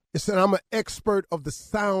 It's that I'm an expert of the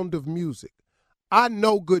sound of music. I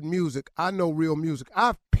know good music. I know real music.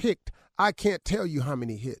 I've picked, I can't tell you how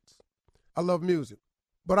many hits. I love music.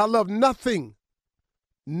 But I love nothing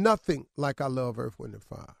like I love Earth, Wind, and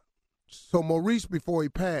Fire. So Maurice, before he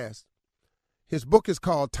passed, his book is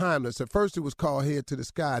called Timeless. At first it was called Head to the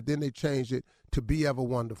Sky. Then they changed it to Be Ever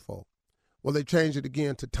Wonderful. Well, they changed it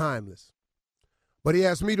again to Timeless. But he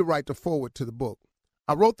asked me to write the foreword to the book.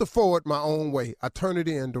 I wrote the foreword my own way. I turned it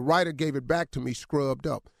in. The writer gave it back to me scrubbed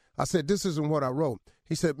up. I said, this isn't what I wrote.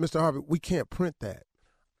 He said, Mr. Harvey, we can't print that.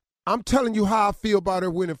 I'm telling you how I feel about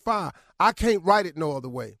Earth, Wind, and Fire. I can't write it no other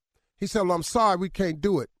way. He said, well, I'm sorry, we can't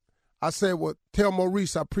do it. I said, well, tell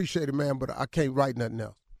Maurice I appreciate it, man, but I can't write nothing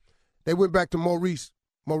else. They went back to Maurice.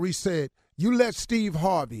 Maurice said, you let Steve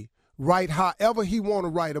Harvey write however he want to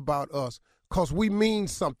write about us, because we mean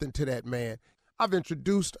something to that man. I've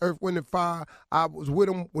introduced Earth, Wind, and Fire. I was with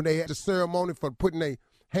them when they had the ceremony for putting their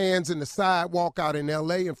hands in the sidewalk out in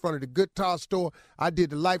L.A. in front of the guitar store. I did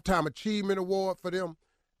the Lifetime Achievement Award for them.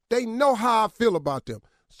 They know how I feel about them.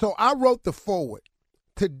 So I wrote the foreword.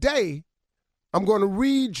 Today, I'm going to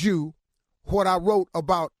read you what I wrote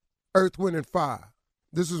about Earth, Wind, and Fire.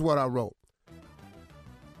 This is what I wrote.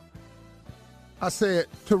 I said,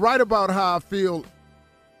 to write about how I feel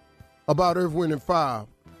about Earth, Wind, and Fire,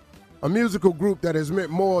 a musical group that has meant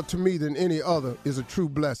more to me than any other, is a true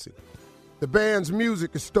blessing. The band's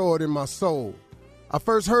music is stored in my soul. I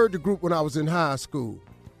first heard the group when I was in high school.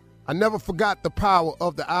 I never forgot the power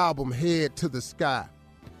of the album Head to the Sky.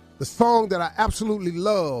 The song that I absolutely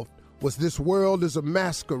loved was This World is a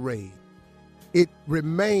Masquerade. It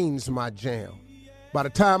remains my jam. By the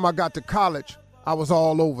time I got to college, I was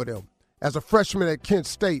all over them. As a freshman at Kent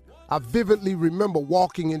State, I vividly remember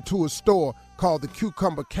walking into a store called the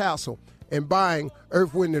Cucumber Castle and buying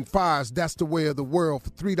Earth, Wind, and Fire's That's the Way of the World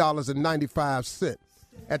for $3.95.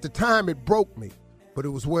 At the time, it broke me, but it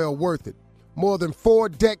was well worth it. More than 4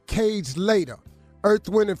 decades later, Earth,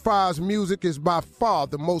 Wind, and Fire's music is by far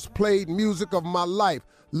the most played music of my life.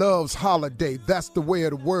 Love's Holiday, That's the Way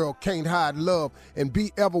of the World, Can't Hide Love, and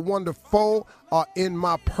Be Ever Wonderful are in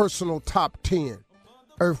my personal top 10.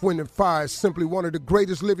 Earth, Wind, and Fire is simply one of the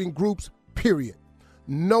greatest living groups, period.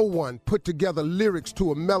 No one put together lyrics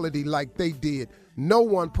to a melody like they did. No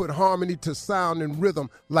one put harmony to sound and rhythm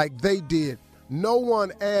like they did. No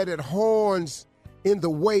one added horns in the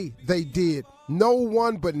way they did. No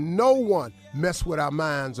one but no one messed with our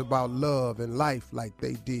minds about love and life like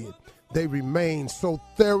they did. They remained so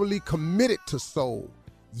thoroughly committed to soul,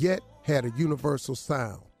 yet had a universal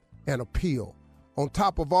sound and appeal. On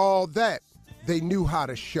top of all that, they knew how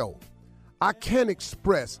to show. I can't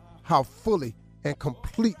express how fully and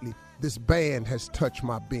completely this band has touched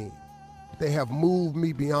my being. They have moved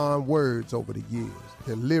me beyond words over the years.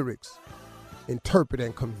 Their lyrics interpret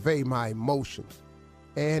and convey my emotions,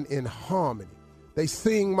 and in harmony. They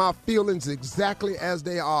sing my feelings exactly as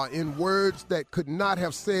they are in words that could not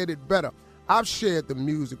have said it better. I've shared the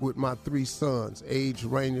music with my 3 sons, age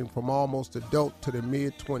ranging from almost adult to their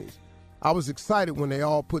mid-20s. I was excited when they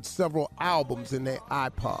all put several albums in their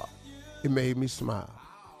iPod. It made me smile.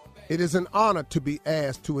 It is an honor to be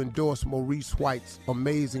asked to endorse Maurice White's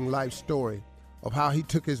amazing life story of how he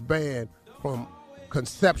took his band from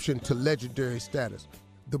conception to legendary status.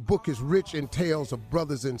 The book is rich in tales of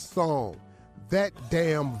brothers in song. That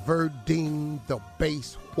damn Verdine, the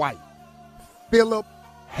bass White, Philip,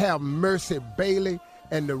 Have Mercy Bailey,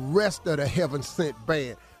 and the rest of the Heaven Sent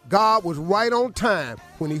band. God was right on time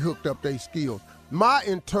when he hooked up their skills. My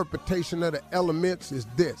interpretation of the elements is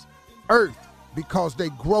this: earth, because they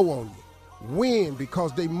grow on you. wind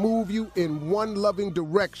because they move you in one loving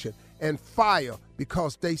direction, and fire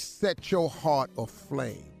because they set your heart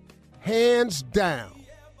aflame. Hands down,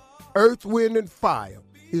 Earth, Wind, and Fire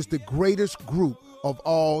is the greatest group of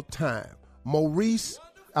all time. Maurice,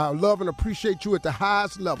 I love and appreciate you at the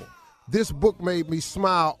highest level. This book made me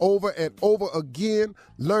smile over and over again,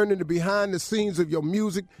 learning the behind the scenes of your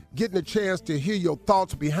music, getting a chance to hear your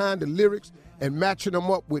thoughts behind the lyrics and matching them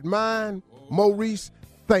up with mine. Maurice,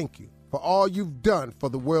 thank you for all you've done for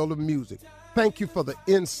the world of music. Thank you for the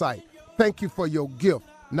insight. Thank you for your gift,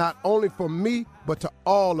 not only for me, but to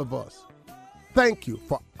all of us. Thank you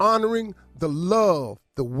for honoring the love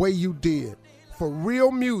the way you did, for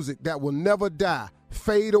real music that will never die,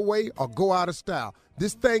 fade away, or go out of style.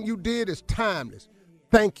 This thing you did is timeless.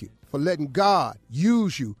 Thank you for letting God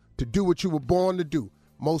use you to do what you were born to do.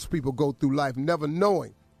 Most people go through life never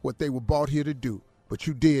knowing what they were brought here to do, but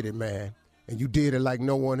you did it, man, and you did it like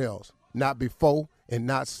no one else, not before and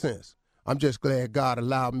not since. I'm just glad God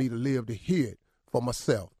allowed me to live to hear it for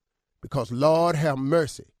myself, because Lord have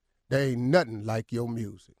mercy, there ain't nothing like your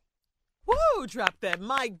music. Woo! Drop that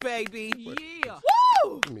mic, baby. Yeah.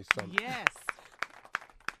 Woo! Give me something. Yes.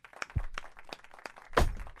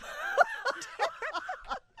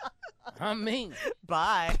 I mean,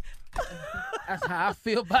 bye. That's how I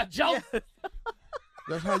feel about Joe.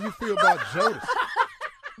 That's how you feel about Jodeci.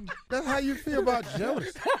 That's how you feel about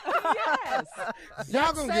Jodeci. Yes.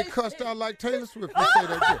 Y'all gonna get cussed out like Taylor Swift if you say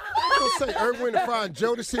that. You gonna say Earth, Wind, and Fire and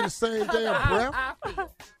Jodeci in the same damn breath?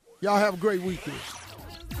 Y'all have a great weekend.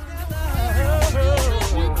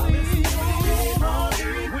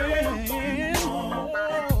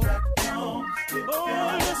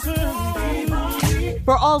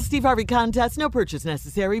 For all Steve Harvey contests, no purchase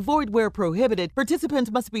necessary, void where prohibited. Participants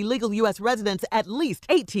must be legal U.S. residents at least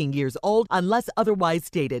 18 years old unless otherwise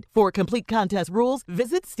stated. For complete contest rules,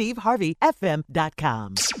 visit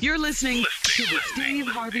SteveHarveyFM.com. You're listening to the Steve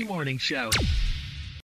Harvey Morning Show.